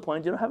until the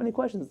point you don't have any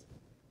questions.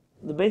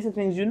 The basic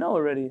things you know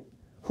already.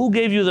 Who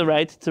gave you the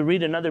right to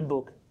read another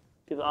book?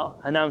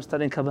 People, and now I'm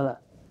studying Kabbalah.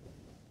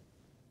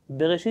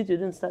 Bereshit, you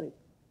didn't study.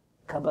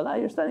 Kabbalah,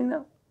 you're studying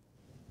now.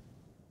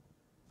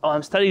 Oh,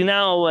 I'm studying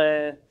now.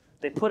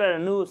 They put out a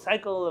new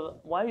cycle of.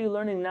 Why are you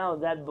learning now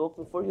that book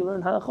before you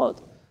learn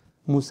halachot?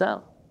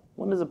 Musar.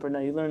 When is it now?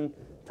 You learn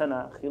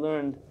Tanakh. You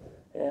learned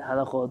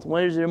halachot.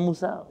 When is your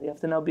musar? You have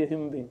to now be a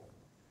human being.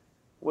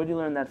 Where do you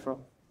learn that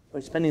from? Are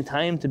you spending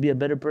time to be a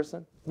better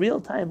person? Real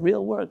time,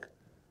 real work.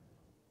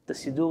 The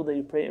siddur that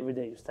you pray every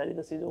day. You study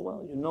the siddur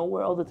well. You know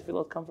where all the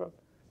tefillot come from.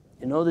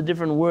 You know the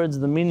different words,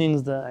 the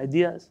meanings, the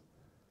ideas.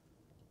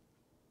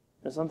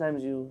 And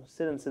sometimes you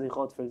sit in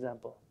Selichot, for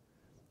example,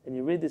 and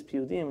you read this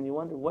piyudim and you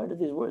wonder, where did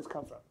these words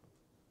come from?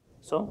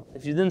 So,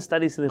 if you didn't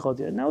study Selichot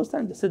yet, now it's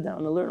time to sit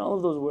down and learn all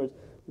of those words,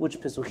 which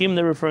Pesuchim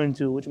they're referring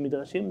to, which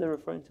Midrashim they're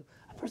referring to.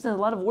 A person has a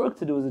lot of work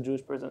to do as a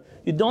Jewish person.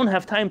 You don't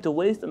have time to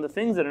waste on the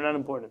things that are not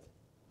important.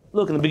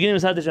 Look, in the beginning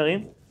of Sat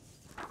Sharim,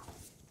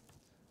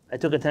 I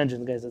took a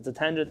tangent, guys. It's a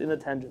tangent in a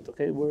tangent,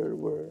 okay?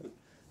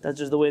 That's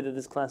just the way that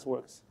this class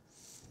works.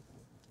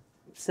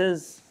 It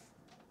says,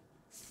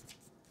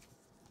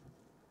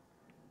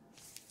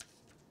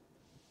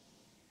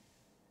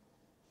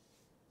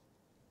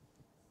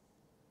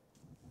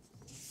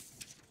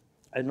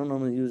 I don't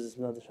normally use this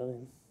Sat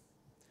Sharim.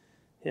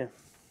 Here.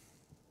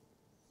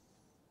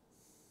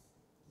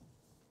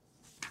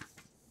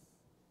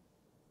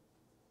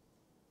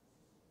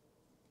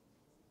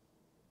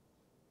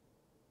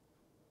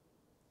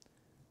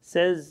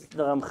 Says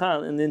the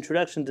Ramchal in the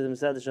introduction to the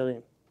Mesad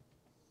Sharim.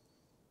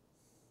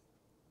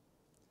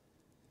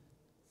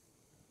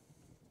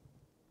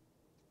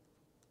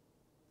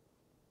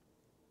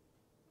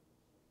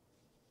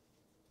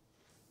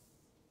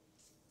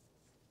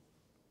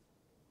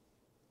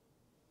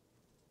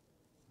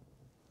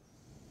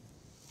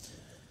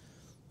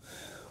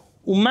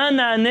 Uma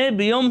na'aneh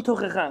biyom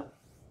tochecha.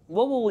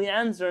 What will we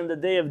answer in the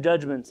day of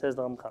judgment, says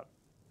the Ramchal.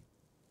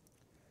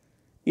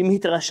 Im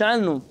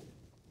hitrashalnu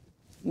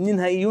min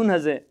ha'iyun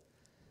hazeh.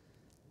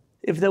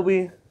 If that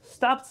we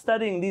stopped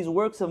studying these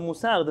works of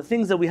Musar, the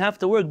things that we have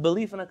to work,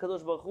 belief in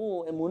HaKadosh Baruch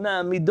Hu,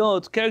 emunah,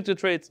 midot, character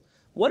traits,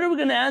 what are we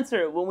going to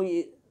answer when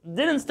we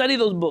didn't study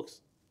those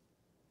books?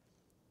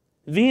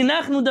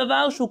 V'hinachnu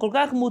davar shu kol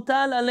kach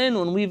mutal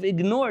alenu, and we've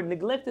ignored,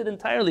 neglected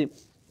entirely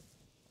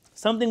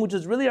something which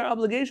is really our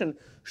obligation.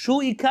 Shu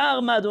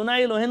ikar ma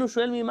Adonai Eloheinu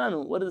shoel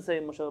mimanu. What does it say,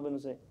 Moshe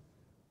Rabbeinu say?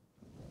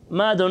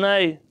 Ma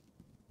Adonai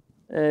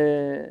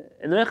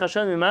Elohecha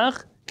shoel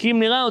mimach, ki im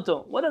nira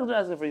oto. What are they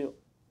asking for you?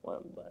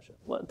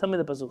 Tell me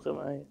the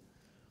pasuk.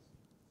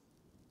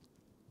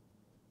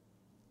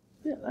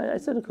 Yeah, I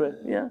said it correct.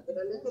 Yeah.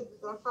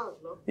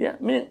 Yeah,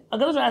 meaning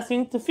HaKadosh is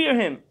asking to fear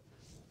Him.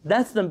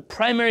 That's the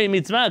primary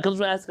mitzvah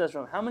HaKadosh asks us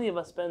from. How many of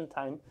us spend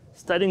time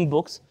studying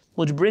books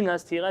which bring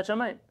us to Yirat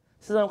Shamayim?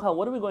 Says Ramchal,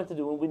 what are we going to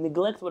do when we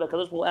neglect what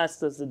HaKadosh will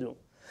ask us to do?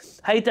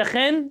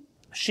 Hayitachen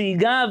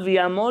shiga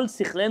v'yamol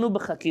sichlenu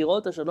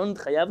b'chakirot asher lo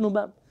nitchayavnu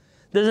bam.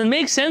 Does it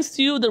make sense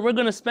to you that we're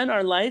going to spend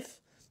our life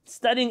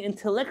studying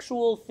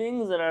intellectual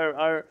things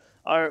that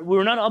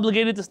we're not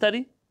obligated to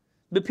study?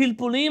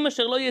 B'pilpulim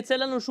asher lo yetze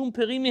lanu shum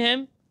peri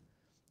mihem.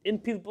 In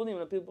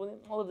pilpulim,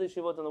 all of the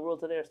yeshivot in the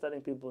world today are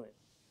studying pilpulim.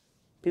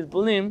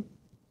 Pilpulim,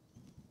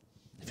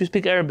 if you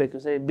speak Arabic, you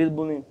say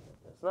bilbulim.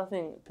 It's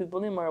nothing.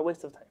 Pilpulim are a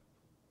waste of time.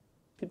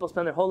 People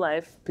spend their whole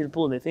life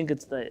pilpul. They think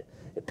it's the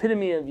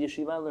epitome of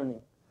yeshiva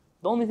learning.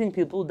 The only thing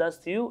pilpul does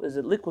to you is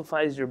it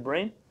liquefies your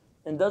brain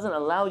and doesn't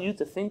allow you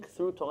to think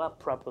through Torah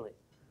properly.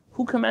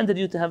 Who commanded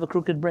you to have a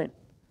crooked brain?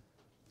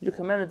 You're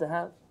commanded to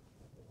have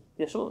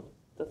yeshua,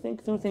 to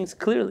think through things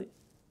clearly.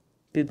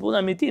 Pilpul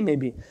amiti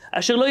maybe.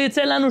 Asher lo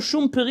yetze lanu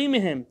shum peri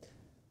mihem.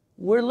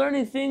 We're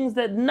learning things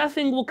that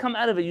nothing will come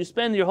out of it. You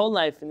spend your whole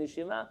life in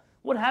yeshiva.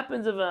 What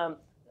happens if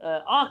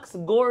ox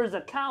gores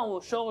a cow,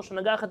 like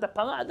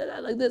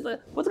this?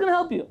 What's it going to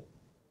help you?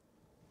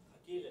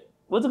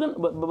 What's it going?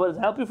 But it's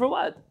help you for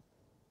what?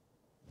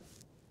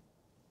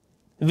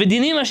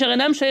 V'dinim asher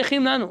enam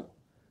shayachim lanu,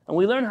 and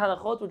we learn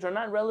halachot which are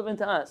not relevant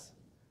to us.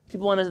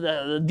 People want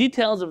the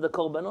details of the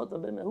korbanot.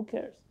 Who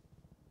cares?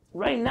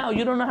 Right now,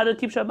 you don't know how to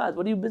keep Shabbat.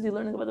 What are you busy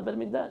learning about the Beit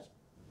Mikdash?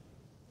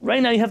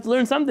 Right now, you have to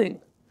learn something.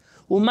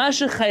 And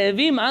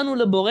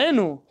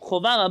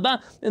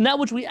that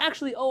which we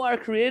actually owe our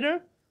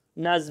Creator,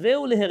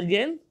 nazveu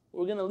lehergel,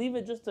 we're going to leave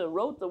it just to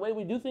rote, the way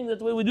we do things, that's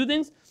the way we do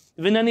things.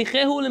 And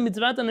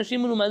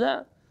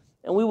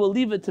we will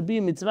leave it to be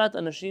mitzvat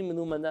anashim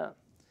melumada.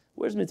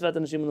 Where's mitzvat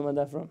anashim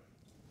melumada from?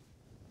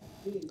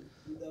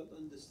 Without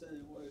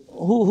understanding why.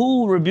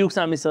 Who rebukes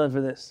Am Yisrael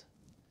for this?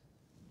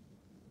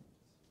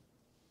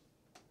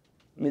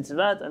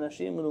 Mitzvat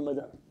anashim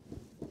melumada.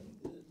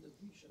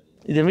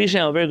 The Navi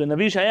Yeshayahu, very good.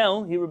 Navi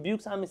Yeshayahu, he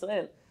rebukes Am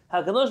Yisrael.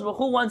 HaKadosh Baruch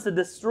Hu wants to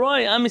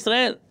destroy Am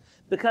Yisrael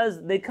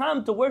because they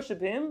come to worship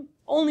Him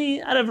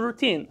only out of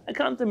routine. I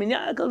come to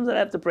Minyan, I come to I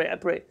have to pray. I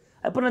pray.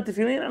 I put on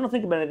tefillin, I don't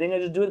think about anything, I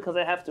just do it because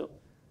I have to.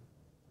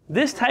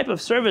 This type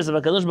of service of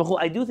HaKadosh Baruch Hu,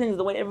 I do things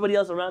the way everybody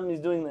else around me is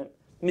doing them.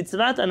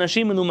 Mitzvat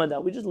anashim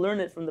menumada. We just learn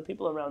it from the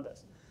people around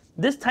us.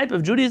 This type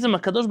of Judaism,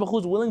 HaKadosh Baruch Hu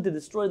is willing to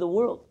destroy the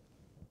world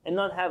and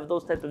not have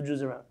those type of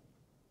Jews around.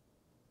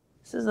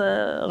 Says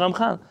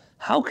Ramchal,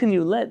 how can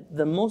you let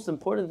the most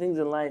important things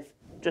in life,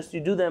 just you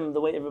do them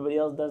the way everybody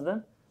else does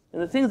them,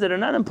 and the things that are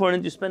not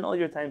important, you spend all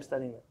your time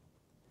studying them.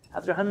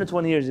 After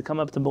 120 years, you come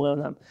up to Borei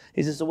Olam.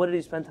 He says, so what did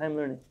you spend time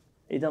learning?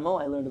 You tell him,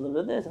 I learned a little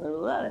bit of this, I learned a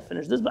little of that, I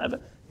finished this Bible.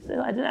 He said,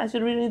 I didn't ask you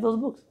to read any of those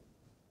books.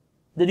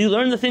 Did you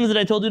learn the things that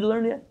I told you to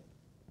learn yet?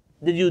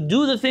 Did you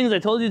do the things I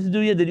told you to do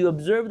yet? Did you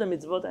observe the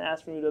mitzvot I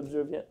asked for you to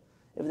observe yet?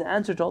 If the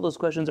answer to all those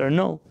questions are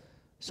no,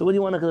 so what do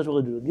you want HaKadosh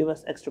Baruch Hu to do? Give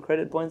us extra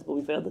credit points, but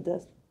we failed the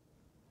test?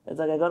 It's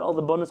like I got all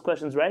the bonus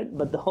questions right,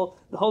 but the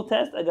whole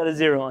test, I got a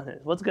 0 on it.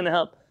 What's going to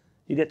help?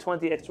 You get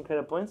 20 extra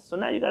credit points, so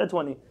now you got a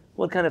 20.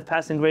 What kind of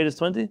passing grade is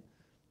 20?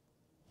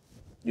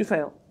 You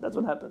fail. That's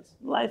what happens.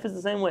 Life is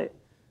the same way.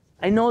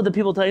 I know that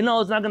people tell you, no,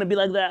 it's not going to be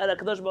like that.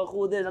 HaKadosh Baruch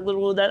Hu this, HaKadosh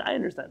Baruch Hu that. I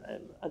understand.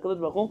 HaKadosh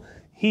Baruch Hu,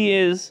 He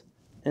is,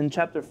 in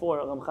chapter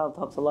 4, Ramchal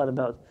talks a lot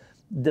about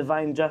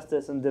divine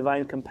justice and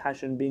divine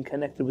compassion being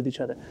connected with each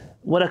other.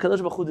 What HaKadosh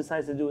Baruch Hu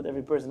decides to do with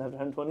every person after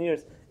 120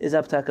 years is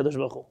up to HaKadosh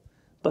Baruch Hu.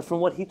 But from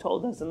what He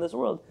told us in this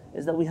world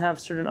is that we have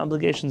certain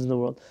obligations in the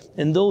world.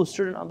 And those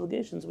certain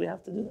obligations, we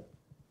have to do them.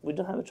 We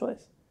don't have a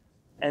choice.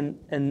 And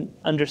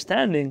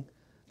understanding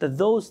that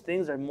those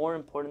things are more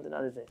important than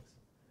other things.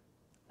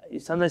 You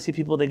sometimes see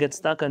people, they get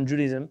stuck on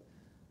Judaism.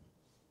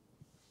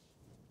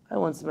 I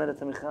once met a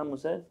Tamicham who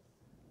said,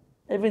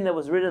 everything that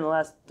was written in the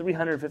last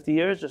 350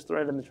 years, just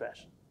throw it in the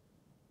trash.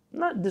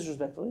 Not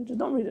disrespectfully, just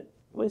don't read it.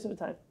 Waste of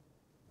time.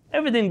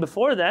 Everything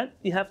before that,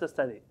 you have to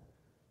study.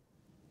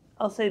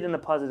 I'll say it in a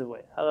positive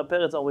way. Harav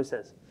Peretz always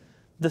says,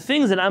 the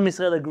things that Am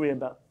Yisrael agree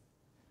about.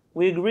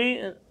 We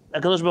agree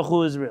HaKadosh Baruch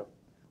Hu is real.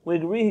 We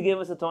agree He gave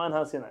us the Torah on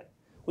Har Sinai.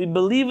 We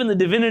believe in the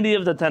divinity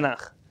of the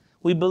Tanakh.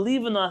 We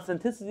believe in the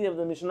authenticity of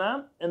the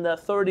Mishnah and the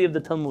authority of the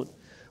Talmud.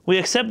 We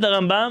accept the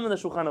Rambam and the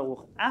Shulchan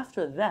Aruch.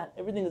 After that,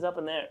 everything is up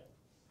in the air.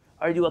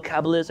 Are you a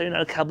Kabbalist? Are you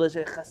not a Kabbalist? Are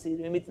you a Chassid?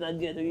 Are you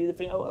Mitnagid? Are you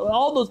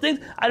all those things?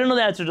 I don't know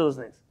the answer to those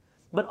things.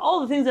 But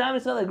all the things that Am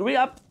Yisrael agree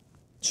up,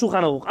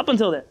 Shulchan Aruch, up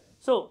until there.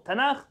 So,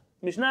 Tanakh,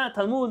 Mishnah,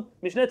 Talmud,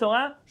 Mishneh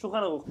Torah,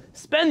 Shulchan Aruch.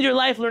 Spend your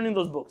life learning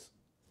those books.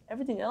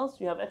 Everything else,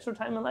 you have extra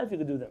time in life, you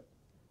could do them.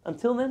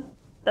 Until then,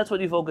 that's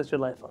what you focus your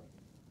life on.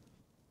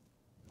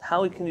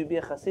 How can you be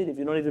a chassid if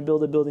you don't even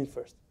build a building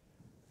first?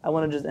 I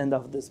want to just end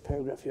off this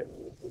paragraph here.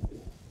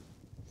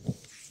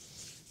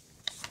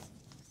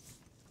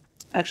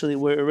 Actually,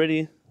 we're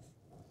already...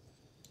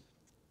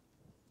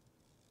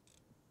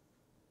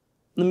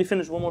 Let me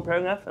finish one more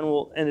paragraph and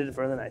we'll end it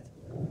for the night.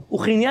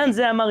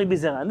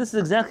 And this is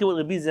exactly what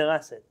Rabbi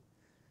Zera said.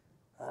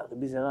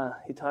 Rabbi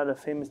Zera, he taught a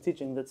famous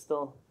teaching that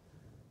still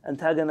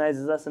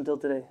antagonizes us until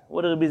today.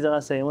 What did Rabbi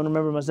Zera say? I want to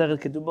remember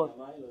Masechet Ketubot.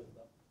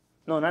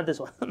 No, not this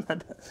one.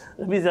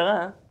 Rabbi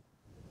Zera,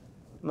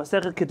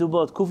 Masechet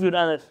Ketubot, Kuf Yud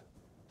Aleph,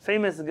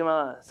 famous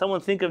Gemara. Someone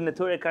think of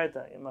Neturei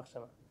Karta.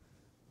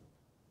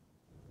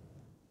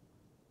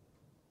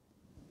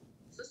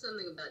 So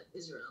something about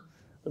Israel.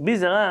 Rabbi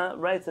Zera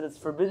writes that it's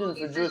forbidden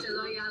for Jews. That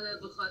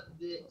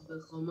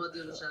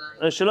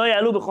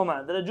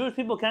the Jewish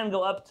people can't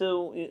go up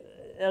to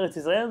Eretz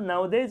Israel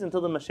nowadays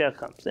until the Mashiach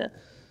comes. Yeah?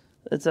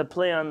 It's a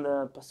play on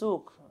the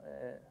pasuk.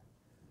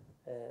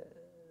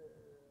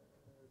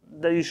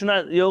 That you should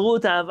not you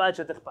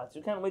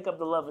can't wake up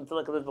the love until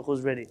HaKadosh Baruch Hu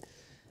is ready.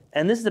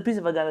 And this is a piece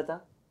of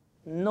Agarata.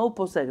 No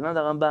posek, not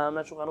the Rambam,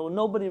 not Shulchan Aruch.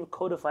 Nobody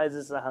codifies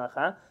this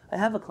halacha. I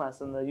have a class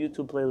on the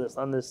YouTube playlist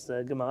on this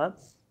Gemara.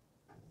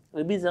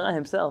 Rabbi Zera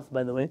himself,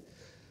 by the way,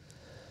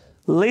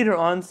 later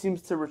on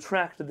seems to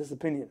retract this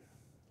opinion,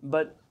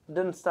 but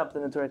didn't stop the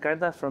Neturei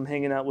Karta from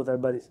hanging out with our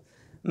buddies.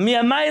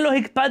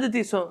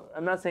 So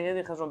I'm not saying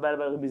anything bad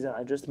about Rabbi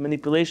Zera, just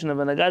manipulation of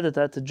an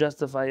Agadata to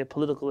justify a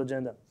political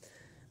agenda.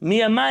 I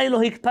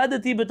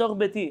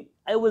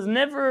was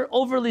never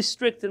overly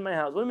strict in my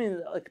house. What do you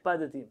mean,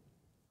 ikpadati?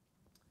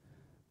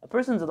 A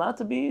person's allowed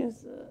to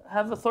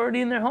have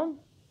authority in their home?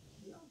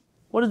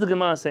 What does the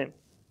Gemara say?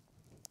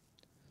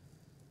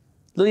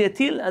 You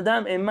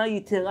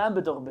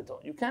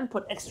can't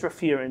put extra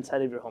fear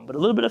inside of your home, but a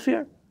little bit of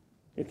fear.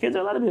 Your kids are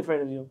allowed to be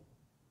afraid of you.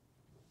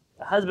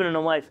 A husband and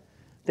a wife,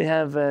 they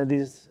have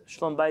these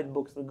Shlom Bayit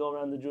books that go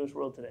around the Jewish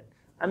world today.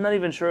 I'm not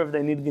even sure if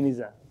they need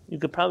Geniza. You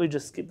could probably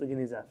just skip the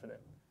Geniza for them.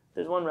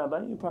 There's one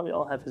rabbi, you probably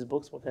all have his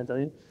books, what can I tell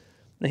you?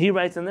 Now he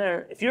writes in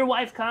there, if your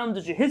wife comes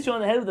and she hits you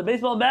on the head with a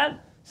baseball bat,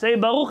 say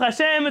Baruch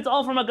Hashem, it's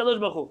all from HaKadosh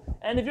Baruch Hu.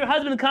 And if your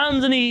husband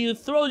comes and he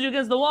throws you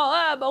against the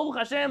wall, Baruch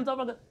Hashem, it's all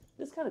from HaKadosh.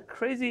 This kind of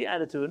crazy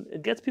attitude,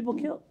 it gets people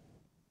killed.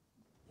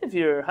 If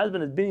your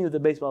husband is beating you with a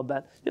baseball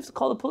bat, you have to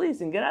call the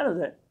police and get out of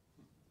there.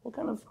 What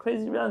kind of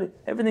crazy reality?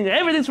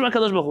 Everything's from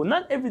HaKadosh Baruch Hu.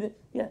 Not everything.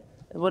 Yeah.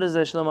 And what does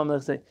Shlomo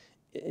HaMelech say?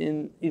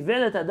 In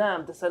Ivelet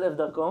Adam Tesalev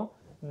Darko,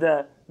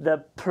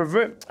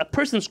 a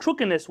person's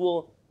crookedness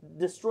will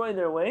destroy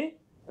their way.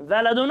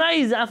 But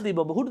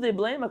who do they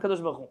blame?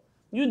 HaKadosh Baruch Hu.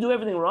 You do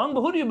everything wrong,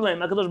 but who do you blame?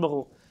 HaKadosh Baruch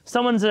Hu.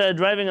 Someone's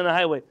driving on the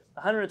highway,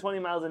 120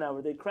 miles an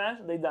hour. They crash,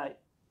 they die.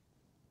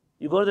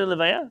 You go to the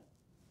levaya.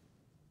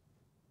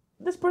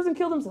 This person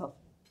killed himself.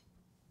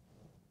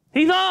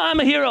 He thought, I'm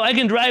a hero. I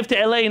can drive to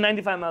LA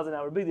 95 miles an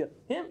hour. Big deal.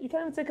 Him, you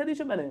can't even say Kaddish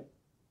about him.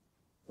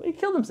 Well, he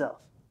killed himself.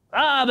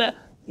 But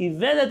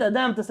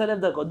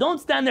don't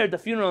stand there at the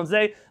funeral and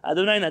say,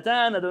 Adonai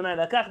Natan, Adonai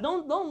Lakach.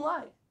 Don't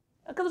lie.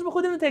 HaKadosh Baruch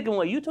Hu didn't take him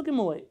away. You took him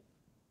away.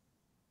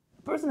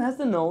 A person has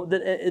to know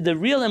that the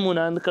real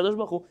emunah and the Kadosh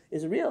Baruch Hu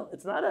is real.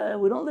 It's not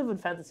we don't live in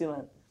fantasy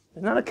land.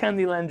 It's not a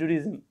candy land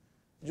Judaism.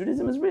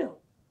 Judaism is real.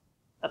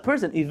 A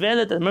person,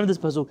 remember this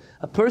pasuk,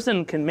 a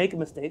person can make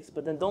mistakes,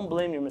 but then don't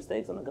blame your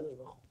mistakes on the Kadosh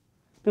Baruch Hu.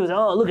 People say,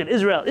 oh, look at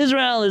Israel.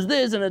 Israel is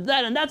this and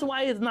that, and that's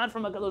why it's not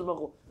from a Kadosh Baruch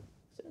Hu.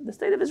 The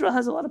state of Israel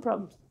has a lot of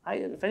problems.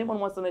 If anyone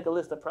wants to make a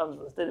list of problems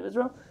for the state of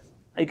Israel,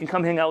 you can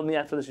come hang out with me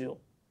after the shiur.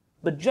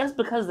 But just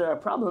because there are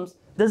problems,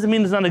 doesn't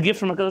mean it's not a gift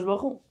from HaKadosh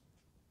Baruch Hu.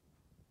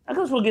 HaKadosh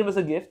Baruch Hu gave us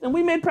a gift, and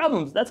we made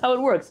problems. That's how it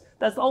works.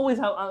 That's always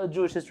how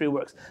Jewish history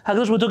works. HaKadosh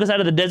Baruch Hu took us out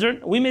of the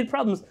desert, we made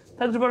problems.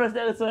 HaKadosh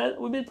Baruch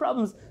Hu we made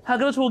problems. HaKadosh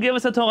Baruch Hu gave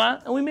us a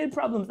Torah, and we made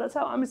problems. That's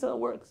how Am Yisrael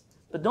works.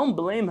 But don't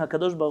blame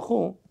HaKadosh Baruch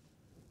Hu.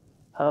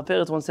 Harav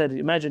Peretz once said,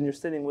 imagine you're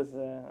sitting with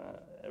a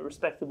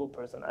respectable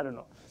person, I don't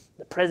know,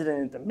 the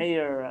president, the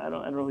mayor, I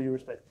don't know who you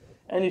respect,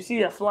 and you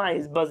see a fly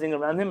is buzzing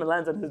around him and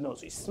lands on his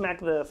nose. So you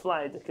smack the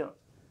fly to kill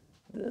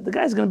him. The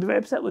guy's going to be very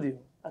upset with you.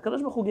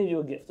 HaKadosh Baruch Hu gave you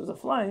a gift. There's a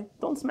fly.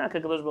 Don't smack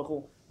HaKadosh Baruch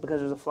Hu because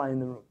there's a fly in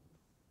the room.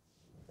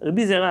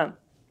 Rabbi Zeran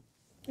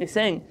is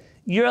saying,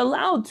 you're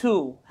allowed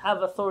to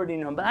have authority in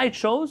your home, but I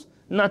chose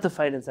not to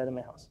fight inside of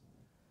my house.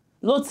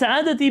 I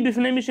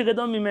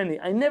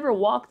never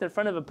walked in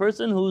front of a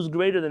person who's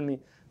greater than me.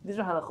 These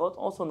are halachot,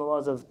 also in the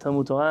laws of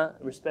Talmud Torah,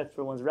 respect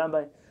for one's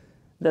rabbi,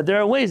 that there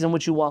are ways in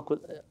which you walk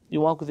with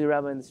your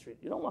rabbi in the street.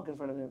 You don't walk in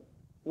front of him.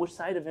 Which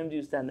side of him do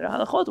you stand? There are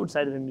halachot, which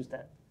side of him you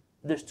stand.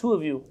 There's two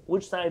of you.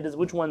 Which side does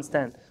which one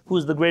stand?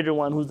 Who's the greater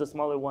one? Who's the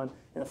smaller one?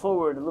 In the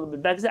forward, a little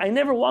bit back. I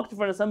never walked in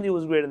front of somebody who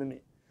was greater than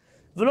me.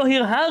 And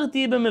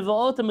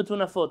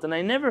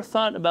I never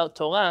thought about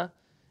Torah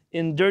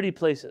in dirty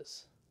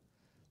places.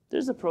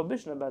 There's a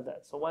prohibition about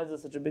that. So why is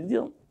this such a big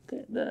deal?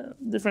 Okay, the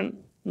different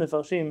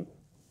mefarshim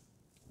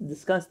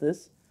discuss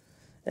this,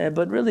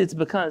 but really it's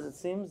because it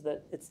seems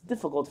that it's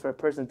difficult for a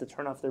person to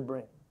turn off their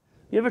brain.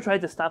 You ever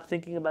tried to stop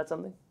thinking about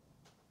something?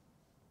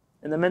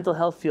 In the mental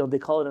health field, they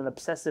call it an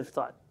obsessive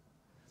thought.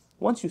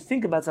 Once you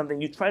think about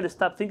something, you try to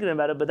stop thinking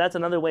about it, but that's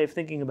another way of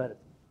thinking about it.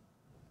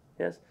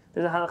 Yes?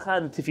 There's a halakha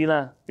in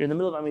tefillah. You're in the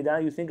middle of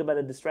Amidah, you think about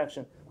a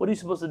distraction. What are you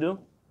supposed to do? You're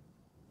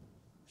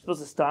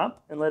supposed to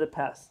stop and let it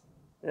pass.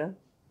 Yeah?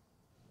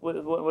 What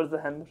is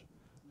the hammer?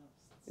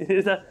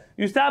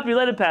 You stop, you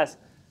let it pass.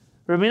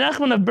 Rabbi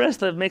Nachman of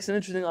Breslev makes an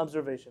interesting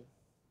observation.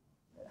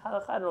 I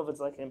don't know if it's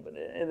like him, but the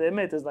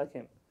emet is like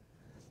him.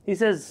 He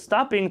says,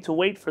 stopping to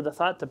wait for the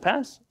thought to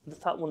pass, the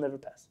thought will never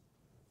pass.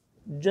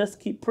 Just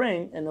keep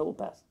praying and it will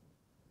pass.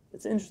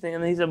 It's interesting.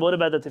 And then he said, what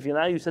about the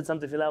tefillah? You said some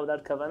tefillah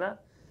without kavanah.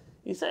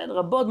 He said,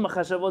 Rabod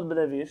machashavot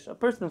b'levish. A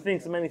person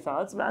thinks many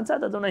thoughts.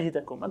 V'antzad Adonai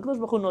hitakum. HaKadosh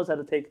Baruch Hu knows how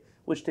to take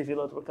which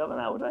tefillot were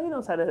kavanah. He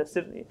knows how to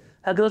sift.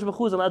 HaKadosh Baruch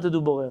Hu is allowed to do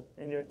borer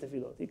in your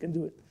tefillot. He can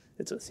do it.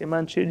 It's a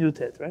siman shir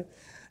yutet, right?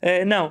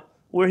 Now,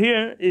 we're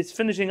here. It's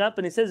finishing up,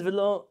 and he says,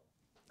 V'lo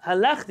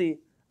halachti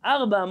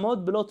arba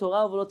amot b'lo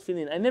Torah v'lo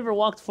tefillin. I never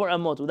walked 4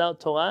 amot without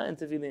Torah and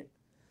tefillin.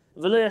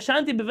 V'lo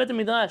yashanti b'vet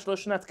midrash lo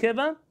shnat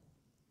keva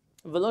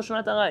v'lo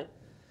shnat aray.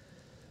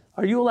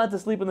 Are you allowed to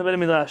sleep in the Bet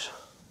Midrash?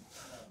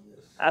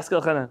 Ask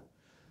Elchanan.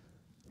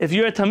 If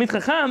you're a Talmid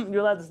Chacham,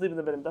 you're allowed to sleep in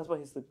the Bet Midrash. That's why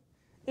he sleeps.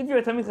 If you're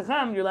a Talmid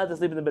Chacham, you're allowed to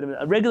sleep in the Bet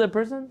Midrash. A regular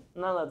person,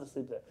 not allowed to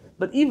sleep there.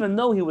 But even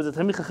though he was a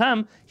Talmid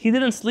Chacham, he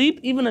didn't sleep,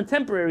 even a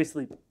temporary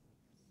sleep.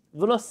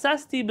 V'lo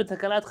sasti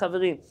b'takalat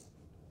chaverim.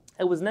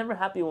 I was never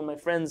happy when my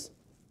friends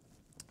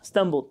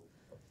stumbled.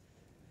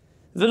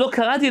 V'lo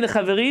karati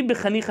lechaveri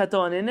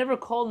b'chanichato. And I never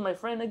called my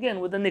friend again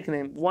with a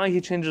nickname. Why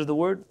he changes the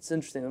word? It's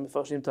interesting. Let me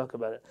first talk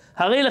about it.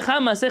 Harei lecha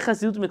ma'aseh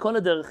chasidut mikol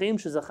haderechim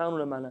shezacharnu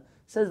lamana.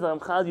 Says the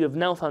Ramchal, you have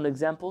now found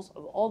examples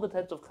of all the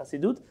types of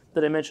chasidut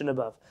that I mentioned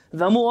above.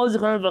 V'amu ol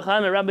zichron v'chal,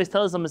 and the rabbis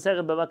tell us on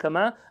Masechet Bava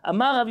Kama,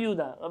 Amar Rav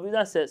Yehuda. Rav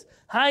Yehuda says,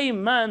 Hay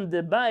man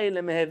debai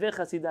lemeheveh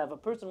chasidah. If a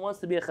person wants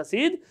to be a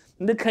chasid,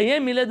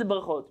 nekayem miled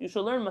berachot. You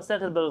should learn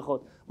Masechet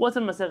Berachot. What's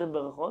in Masechet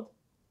Berachot?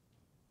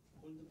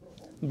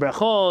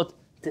 Brachot,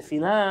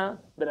 tefillah,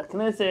 berach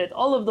knesset,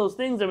 all of those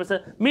things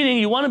are meaning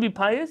you want to be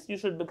pious, you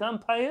should become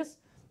pious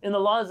in the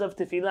laws of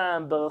tefillah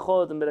and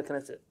berachot and berach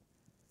knesset.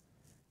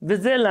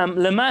 That's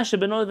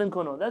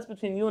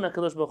between you and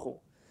HaKadosh Baruch Hu.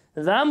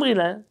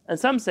 And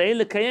some say,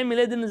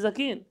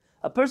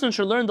 a person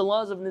should learn the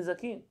laws of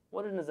nizakin.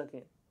 What is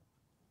nizakin?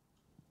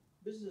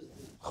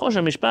 Chosh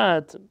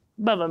HaMishpat,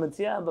 Bava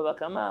Metzia, Bava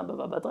Kama,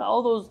 Bava Batra,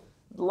 all those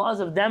laws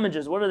of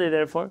damages, what are they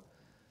there for?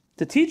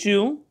 To teach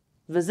you,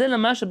 to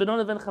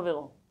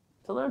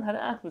learn how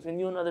to act between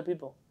you and other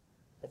people.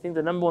 I think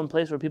the number one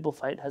place where people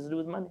fight has to do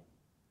with money.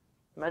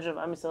 Imagine if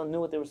Am Yisrael knew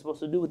what they were supposed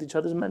to do with each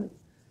other's money.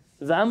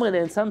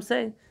 V'amrele, and some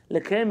say,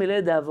 lekei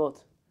milei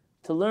de'avot,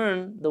 to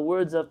learn the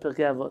words of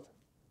Pirkei Avot.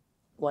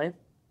 Why?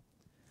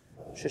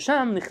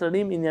 Shesham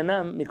nichlalim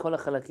inyanam mikol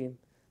hachalakim,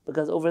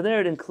 because over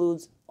there it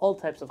includes all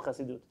types of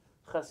chasidut.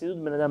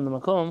 Chasidut ben adam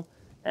l'makom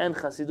and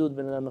chasidut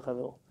ben adam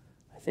l'chavero.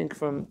 I think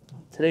from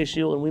today's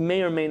shiur, and we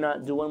may or may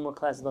not do one more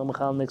class of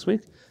Ramachal next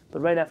week,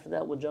 but right after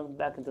that we'll jump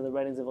back into the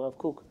writings of Rav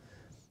Kook.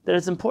 That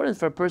it's important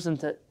for a person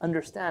to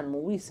understand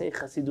when we say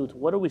chasidut,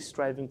 what are we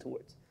striving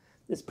towards?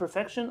 It's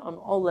perfection on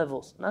all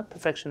levels, not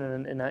perfection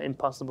in an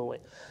impossible way,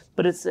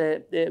 but it's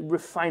a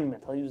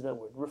refinement. I'll use that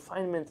word,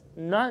 refinement.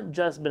 Not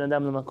just ben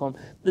adam l'makom.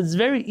 It's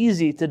very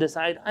easy to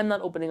decide I'm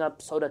not opening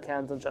up soda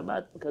cans on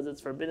Shabbat because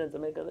it's forbidden to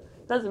make it.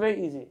 That's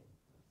very easy.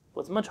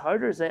 What's much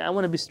harder is say I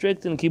want to be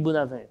strict in kibbud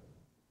avein.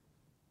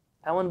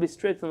 I want to be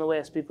strict in the way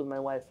I speak with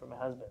my wife or my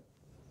husband.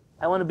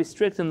 I want to be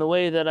strict in the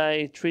way that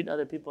I treat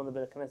other people in the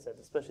Beit Knesset,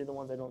 especially the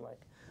ones I don't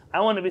like.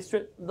 I want to be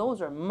strict.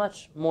 Those are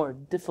much more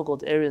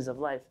difficult areas of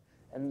life.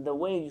 And the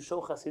way you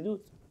show Chassidut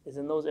is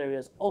in those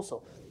areas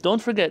also.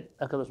 Don't forget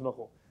HaKadosh Baruch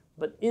Hu.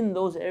 But in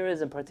those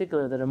areas in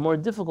particular that are more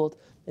difficult,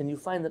 and you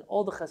find that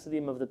all the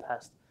Chassidim of the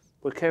past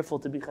were careful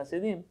to be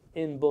Chassidim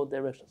in both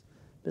directions.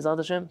 B'ezrat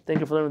Hashem, thank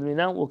you for learning with me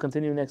now. We'll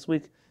continue next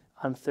week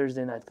on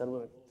Thursday night. God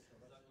willing.